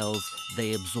living cells,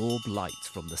 they absorb light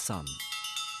from the sun.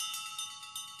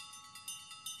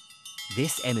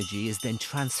 This energy is then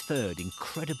transferred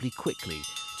incredibly quickly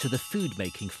to the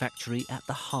food-making factory at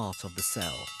the heart of the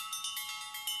cell.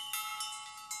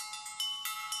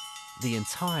 The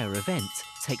entire event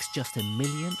takes just a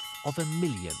millionth of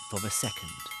a second.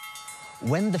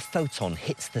 When the photon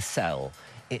hits the cell,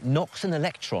 it knocks an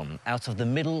electron out of the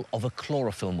middle of a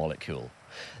chlorophyll molecule.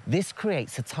 This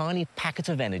creates a tiny packet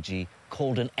of energy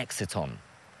called an exciton.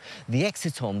 The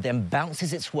exciton then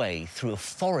bounces its way through a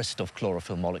forest of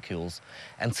chlorophyll molecules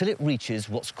until it reaches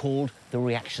what's called the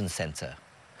reaction center.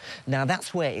 Now,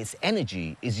 that's where its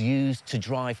energy is used to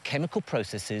drive chemical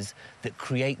processes that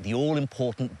create the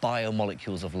all-important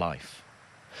biomolecules of life.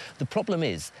 The problem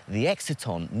is, the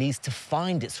exciton needs to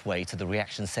find its way to the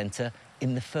reaction center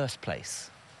in the first place.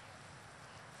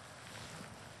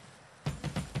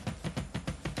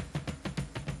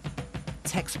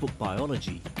 Textbook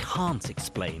biology can't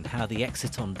explain how the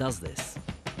exciton does this.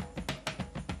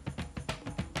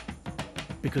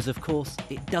 Because, of course,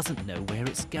 it doesn't know where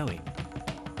it's going.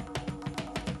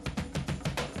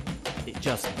 It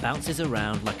just bounces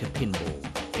around like a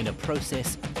pinball in a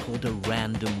process called a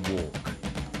random walk.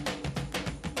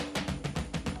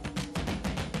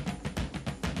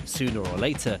 Sooner or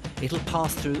later, it'll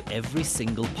pass through every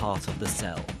single part of the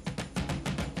cell.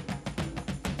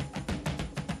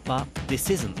 But this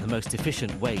isn't the most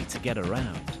efficient way to get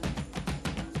around.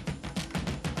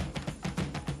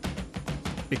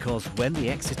 Because when the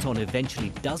exciton eventually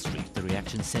does reach the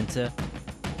reaction center,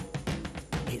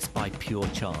 it's by pure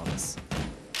chance.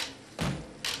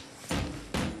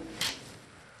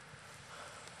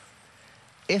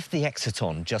 If the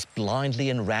exciton just blindly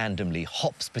and randomly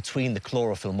hops between the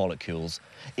chlorophyll molecules,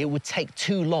 it would take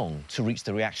too long to reach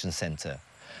the reaction center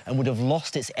and would have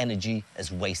lost its energy as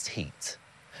waste heat.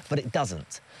 But it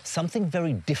doesn't. Something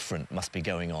very different must be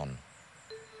going on.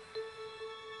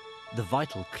 The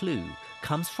vital clue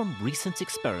comes from recent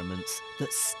experiments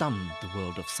that stunned the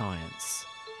world of science.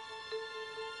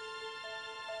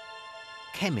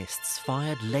 Chemists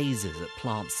fired lasers at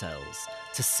plant cells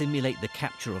to simulate the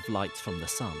capture of light from the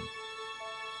sun.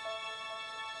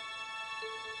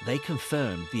 They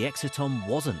confirmed the exciton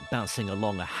wasn't bouncing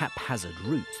along a haphazard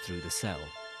route through the cell.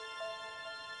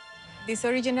 This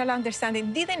original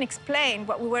understanding didn't explain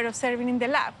what we were observing in the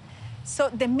lab. So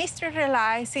the mystery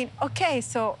relies in, okay,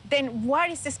 so then what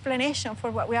is the explanation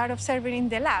for what we are observing in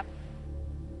the lab?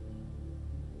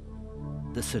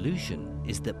 The solution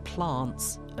is that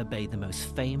plants obey the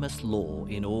most famous law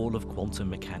in all of quantum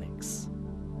mechanics: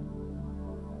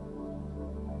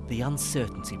 the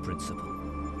uncertainty principle.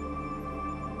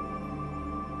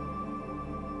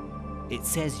 It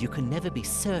says you can never be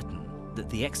certain that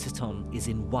the exciton is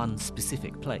in one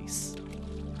specific place.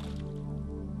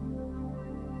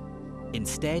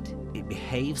 Instead, it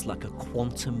behaves like a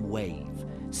quantum wave,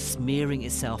 smearing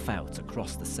itself out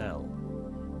across the cell.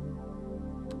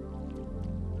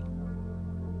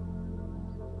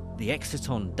 The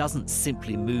exciton doesn't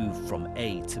simply move from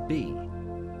A to B.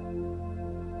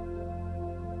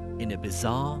 In a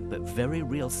bizarre but very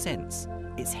real sense,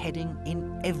 it's heading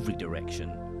in every direction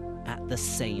at the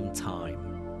same time.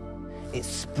 It's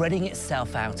spreading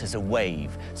itself out as a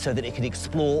wave so that it can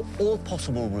explore all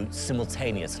possible routes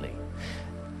simultaneously.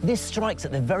 This strikes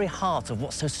at the very heart of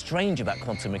what's so strange about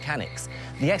quantum mechanics.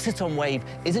 The exciton wave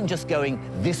isn't just going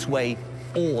this way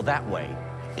or that way.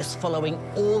 It's following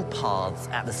all paths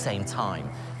at the same time.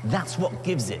 That's what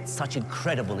gives it such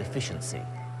incredible efficiency.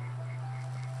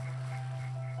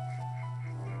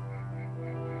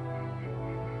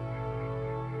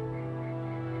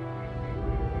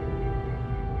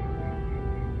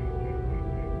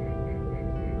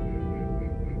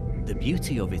 The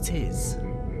beauty of it is,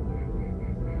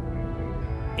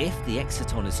 if the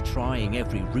exciton is trying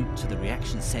every route to the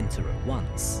reaction center at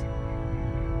once,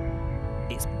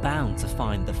 it's bound to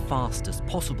find the fastest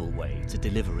possible way to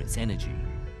deliver its energy.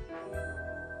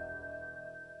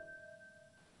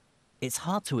 It's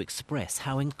hard to express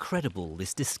how incredible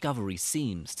this discovery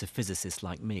seems to physicists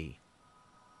like me.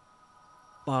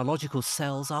 Biological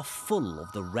cells are full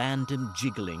of the random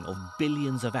jiggling of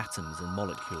billions of atoms and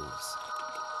molecules.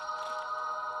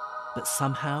 But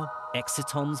somehow,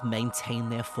 excitons maintain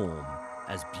their form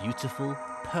as beautiful,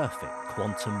 perfect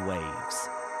quantum waves,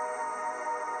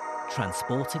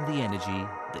 transporting the energy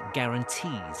that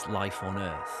guarantees life on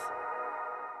Earth.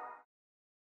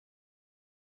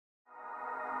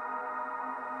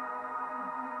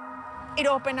 It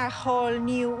opened a whole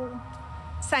new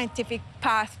scientific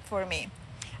path for me.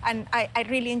 And I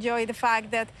really enjoy the fact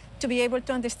that to be able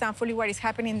to understand fully what is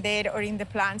happening there or in the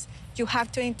plants, you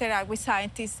have to interact with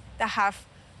scientists that have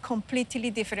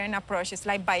completely different approaches,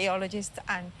 like biologists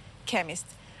and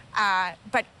chemists.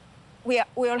 But we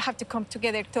all have to come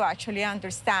together to actually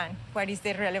understand what is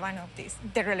the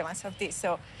relevance of this.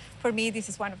 So for me, this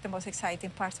is one of the most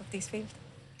exciting parts of this field.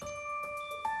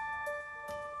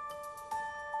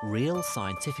 Real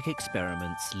scientific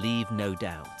experiments leave no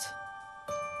doubt.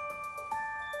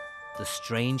 The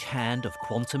strange hand of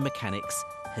quantum mechanics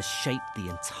has shaped the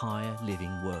entire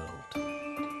living world.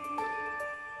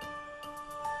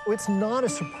 It's not a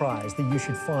surprise that you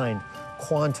should find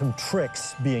quantum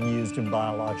tricks being used in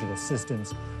biological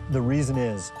systems. The reason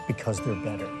is because they're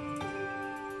better.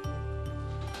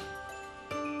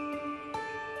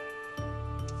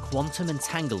 Quantum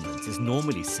entanglement is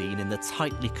normally seen in the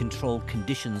tightly controlled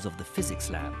conditions of the physics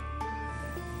lab.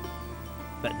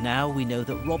 But now we know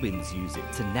that robins use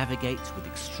it to navigate with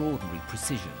extraordinary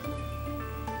precision.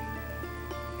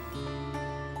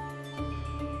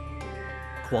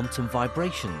 Quantum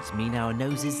vibrations mean our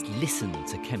noses listen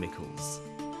to chemicals,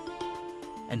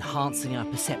 enhancing our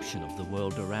perception of the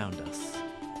world around us.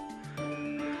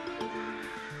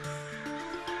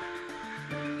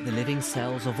 The living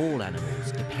cells of all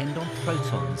animals depend on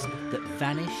protons that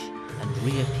vanish and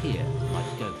reappear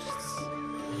like ghosts,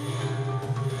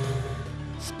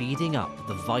 speeding up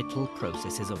the vital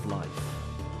processes of life.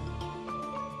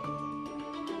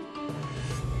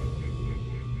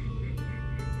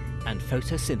 And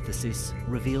photosynthesis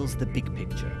reveals the big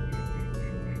picture.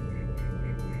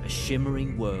 A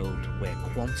shimmering world where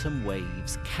quantum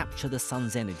waves capture the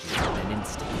sun's energy in an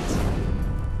instant.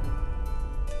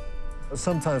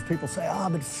 Sometimes people say,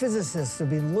 but physicists have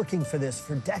been looking for this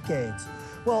for decades.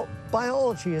 Well,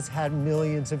 biology has had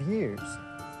millions of years.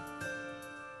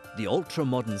 The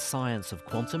ultra-modern science of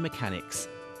quantum mechanics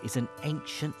is an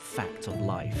ancient fact of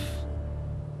life.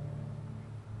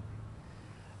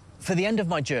 For the end of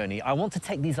my journey, I want to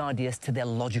take these ideas to their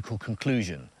logical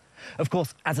conclusion. Of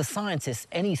course, as a scientist,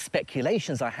 any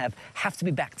speculations I have to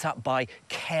be backed up by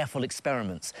careful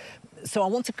experiments. So I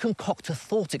want to concoct a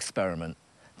thought experiment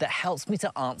that helps me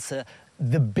to answer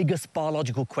the biggest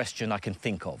biological question I can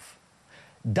think of.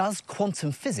 Does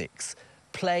quantum physics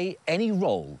play any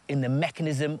role in the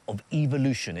mechanism of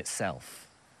evolution itself?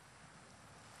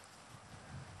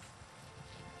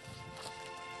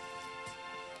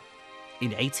 In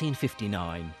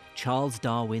 1859, Charles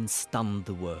Darwin stunned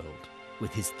the world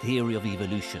with his theory of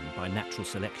evolution by natural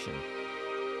selection.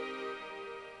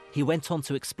 He went on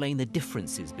to explain the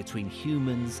differences between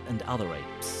humans and other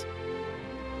apes.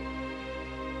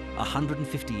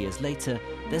 150 years later,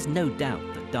 there's no doubt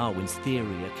that Darwin's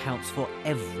theory accounts for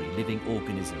every living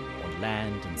organism on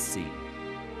land and sea.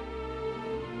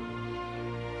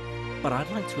 But I'd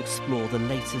like to explore the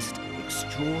latest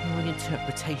extraordinary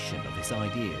interpretation of his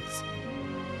ideas.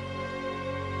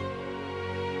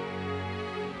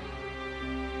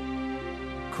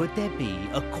 Could there be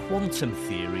a quantum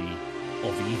theory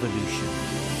of evolution?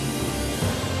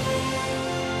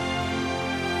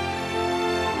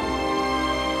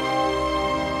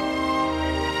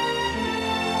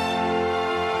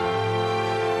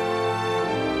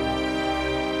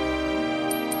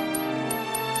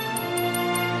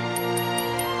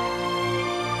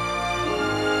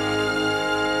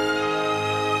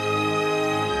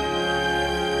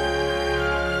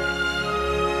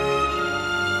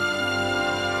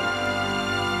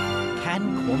 Can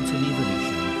quantum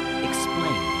evolution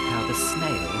explain how the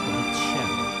snail got its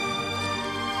shell?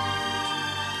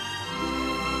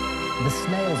 The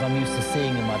snails I'm used to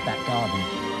seeing in my back garden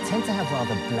tend to have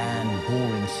rather bland,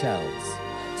 boring shells.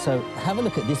 So have a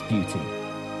look at this beauty.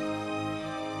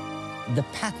 The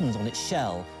patterns on its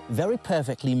shell very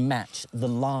perfectly match the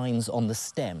lines on the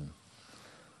stem.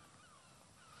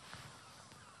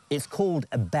 It's called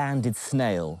a banded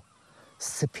snail,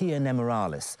 Sepia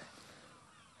nemoralis.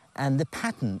 And the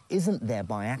pattern isn't there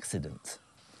by accident.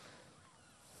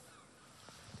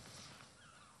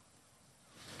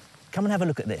 Come and have a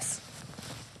look at this.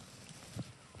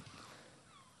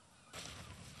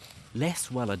 Less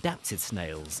well-adapted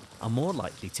snails are more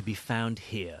likely to be found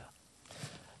here.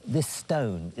 This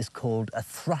stone is called a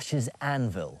thrush's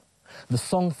anvil. The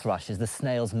song thrush is the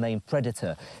snail's main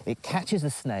predator. It catches the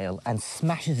snail and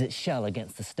smashes its shell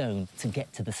against the stone to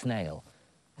get to the snail.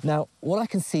 Now, what I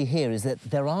can see here is that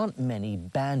there aren't many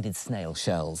banded snail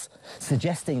shells,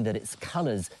 suggesting that its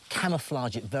colours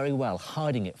camouflage it very well,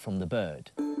 hiding it from the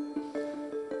bird.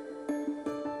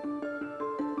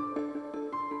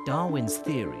 Darwin's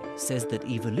theory says that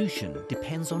evolution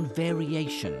depends on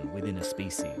variation within a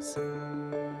species.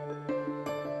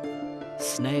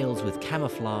 Snails with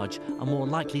camouflage are more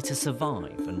likely to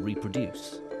survive and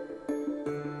reproduce,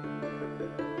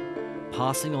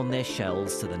 passing on their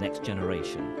shells to the next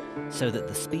generation so that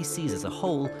the species as a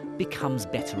whole becomes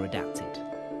better adapted.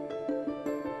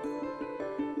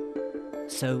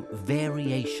 So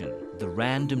variation, the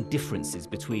random differences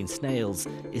between snails,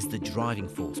 is the driving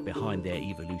force behind their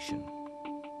evolution.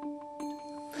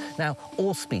 Now,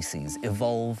 all species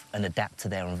evolve and adapt to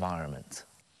their environment.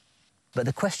 But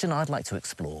the question I'd like to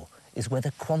explore is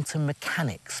whether quantum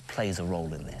mechanics plays a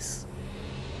role in this.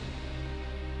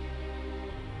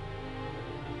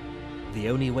 The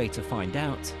only way to find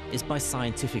out is by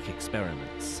scientific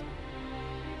experiments.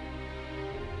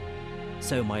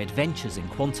 So my adventures in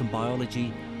quantum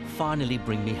biology finally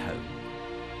bring me home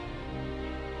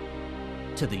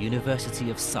to the University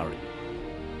of Surrey.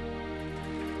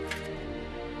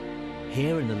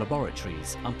 Here in the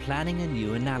laboratories, I'm planning a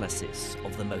new analysis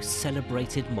of the most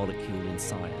celebrated molecule in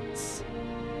science.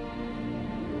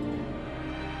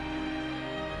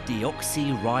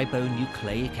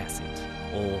 Deoxyribonucleic acid,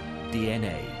 or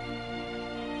DNA.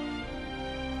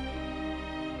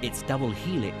 Its double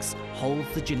helix holds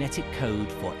the genetic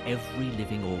code for every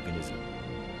living organism.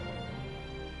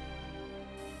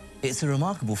 It's a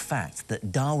remarkable fact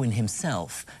that Darwin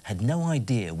himself had no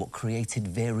idea what created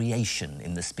variation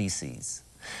in the species.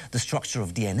 The structure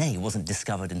of DNA wasn't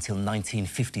discovered until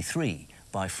 1953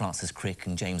 by Francis Crick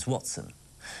and James Watson.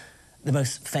 The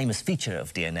most famous feature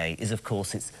of DNA is, of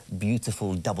course, its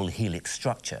beautiful double helix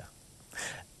structure.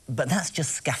 But that's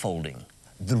just scaffolding.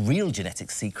 The real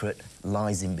genetic secret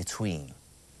lies in between.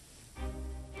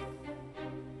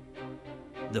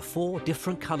 The 4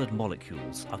 different coloured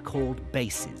molecules are called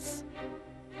bases.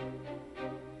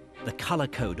 The colour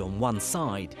code on one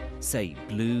side, say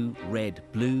blue, red,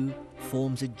 blue,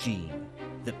 forms a gene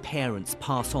that parents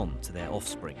pass on to their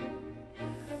offspring.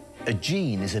 A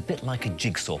gene is a bit like a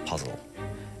jigsaw puzzle.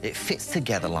 It fits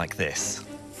together like this.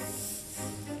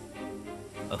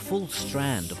 A full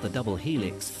strand of the double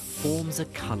helix forms a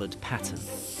coloured pattern.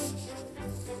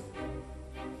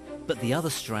 But the other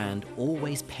strand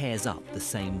always pairs up the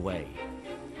same way.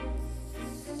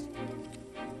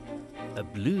 A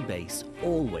blue base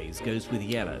always goes with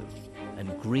yellow,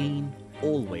 and green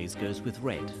always goes with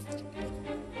red.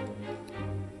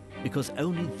 Because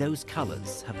only those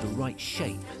colours have the right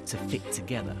shape to fit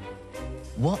together.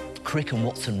 What Crick and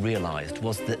Watson realised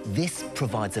was that this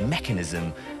provides a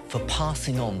mechanism for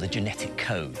passing on the genetic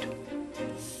code.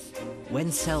 When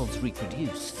cells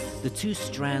reproduce, the 2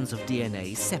 strands of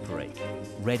DNA separate,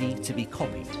 ready to be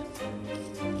copied.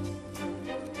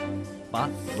 But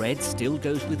red still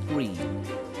goes with green,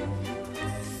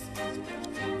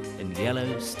 and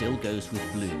yellow still goes with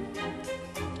blue.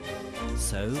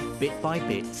 So, bit by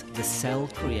bit, the cell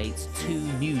creates 2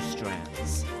 new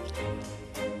strands.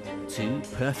 2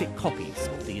 perfect copies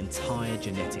of the entire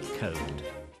genetic code.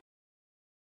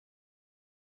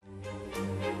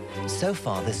 So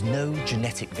far, there's no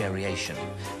genetic variation.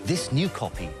 This new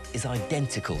copy is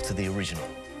identical to the original.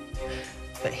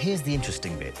 But here's the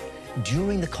interesting bit.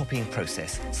 During the copying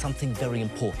process, something very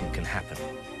important can happen.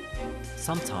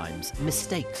 Sometimes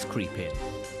mistakes creep in.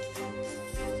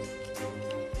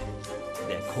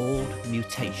 They're called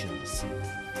mutations.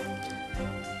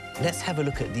 Let's have a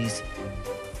look at these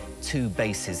 2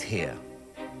 bases here.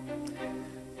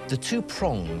 The 2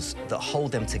 prongs that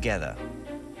hold them together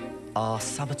are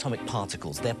subatomic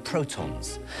particles. They're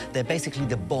protons. They're basically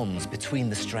the bonds between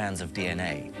the strands of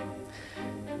DNA.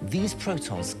 These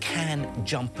protons can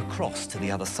jump across to the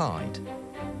other side.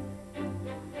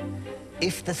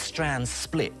 If the strands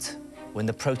split when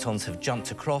the protons have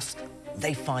jumped across,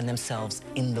 they find themselves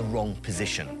in the wrong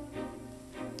position.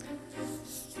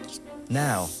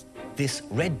 Now, this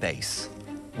red base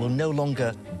will no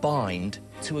longer bind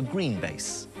to a green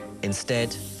base.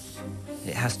 Instead,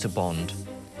 it has to bond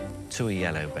to a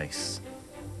yellow base.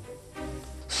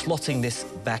 Slotting this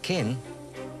back in,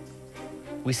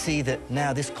 we see that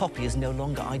now this copy is no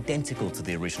longer identical to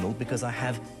the original because I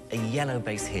have a yellow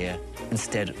base here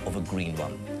instead of a green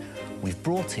one. We've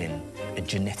brought in a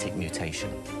genetic mutation.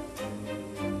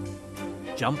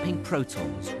 Jumping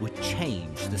protons would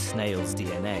change the snail's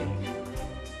DNA.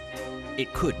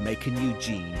 It could make a new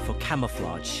gene for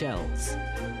camouflage shells.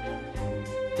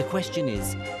 The question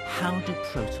is, how do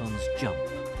protons jump?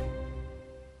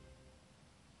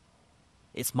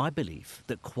 It's my belief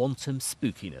that quantum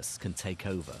spookiness can take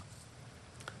over.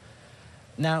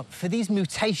 Now, for these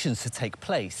mutations to take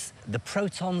place, the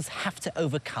protons have to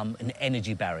overcome an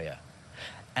energy barrier.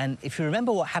 And if you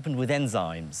remember what happened with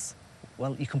enzymes,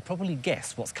 well, you can probably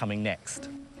guess what's coming next.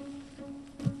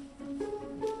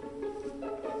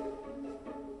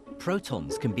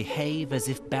 Protons can behave as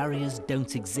if barriers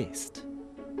don't exist.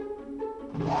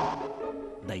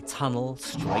 They tunnel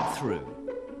straight through.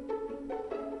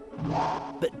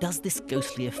 But does this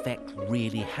ghostly effect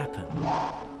really happen?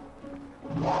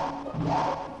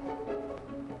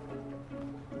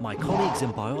 My colleagues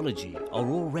in biology are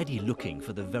already looking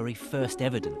for the very first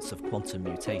evidence of quantum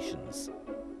mutations.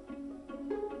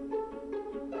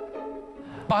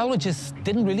 Biologists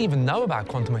didn't really even know about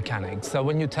quantum mechanics, so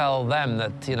when you tell them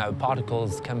that,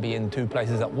 particles can be in two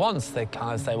places at once, they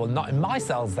kind of say, well, not in my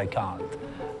cells, they can't.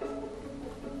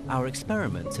 Our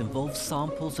experiment involves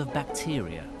samples of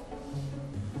bacteria.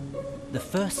 The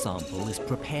first sample is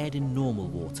prepared in normal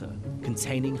water,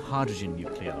 containing hydrogen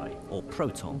nuclei, or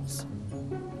protons.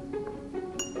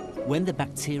 When the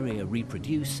bacteria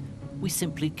reproduce, we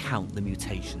simply count the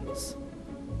mutations.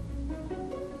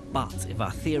 But if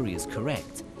our theory is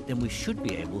correct, then we should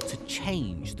be able to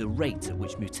change the rate at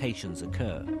which mutations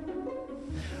occur.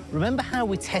 Remember how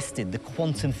we tested the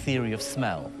quantum theory of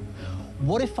smell?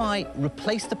 What if I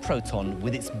replace the proton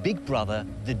with its big brother,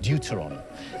 the deuteron?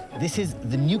 This is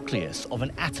the nucleus of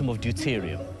an atom of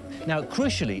deuterium. Now,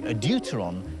 crucially, a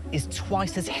deuteron is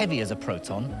twice as heavy as a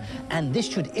proton, and this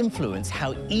should influence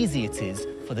how easy it is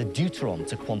for the deuteron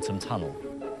to quantum tunnel.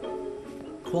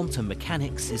 Quantum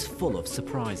mechanics is full of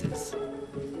surprises.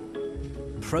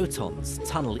 Protons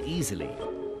tunnel easily.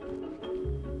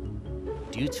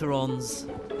 Deuterons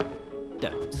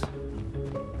don't.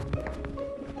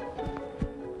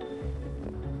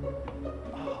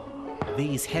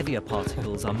 These heavier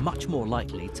particles are much more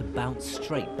likely to bounce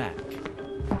straight back.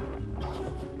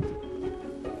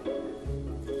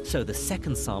 So the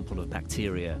second sample of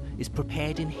bacteria is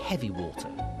prepared in heavy water,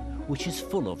 which is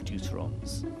full of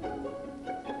deuterons.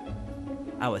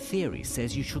 Our theory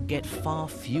says you should get far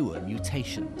fewer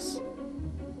mutations.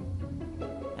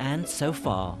 And so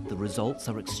far, the results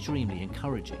are extremely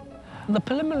encouraging. The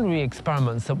preliminary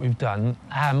experiments that we've done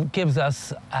gives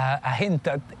us a hint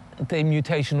that the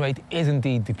mutation rate is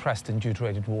indeed depressed in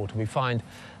deuterated water. We find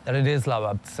that it is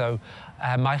lower. So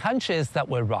my hunch is that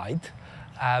we're right,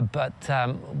 but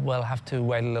we'll have to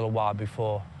wait a little while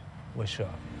before we're sure.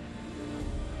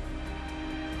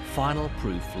 Final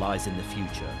proof lies in the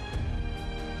future.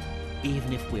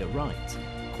 Even if we're right,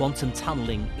 quantum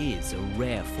tunneling is a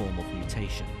rare form of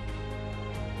mutation.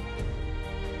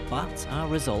 But our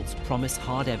results promise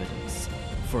hard evidence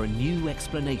for a new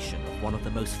explanation of one of the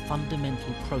most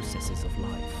fundamental processes of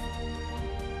life.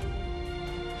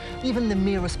 Even the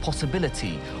merest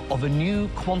possibility of a new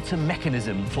quantum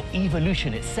mechanism for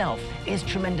evolution itself is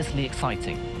tremendously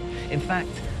exciting. In fact,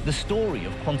 the story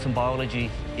of quantum biology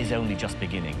is only just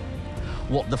beginning.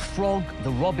 What the frog,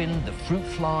 the robin, the fruit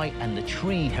fly, and the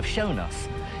tree have shown us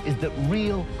is that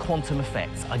real quantum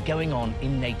effects are going on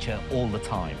in nature all the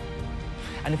time.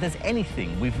 And if there's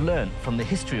anything we've learned from the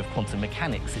history of quantum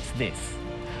mechanics, it's this: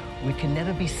 we can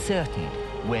never be certain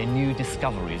where new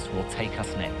discoveries will take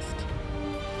us next.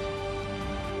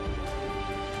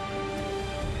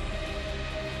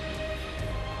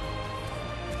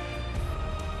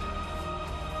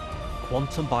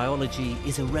 Quantum biology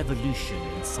is a revolution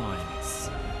in science.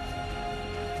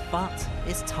 But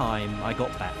it's time I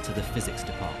got back to the physics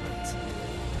department.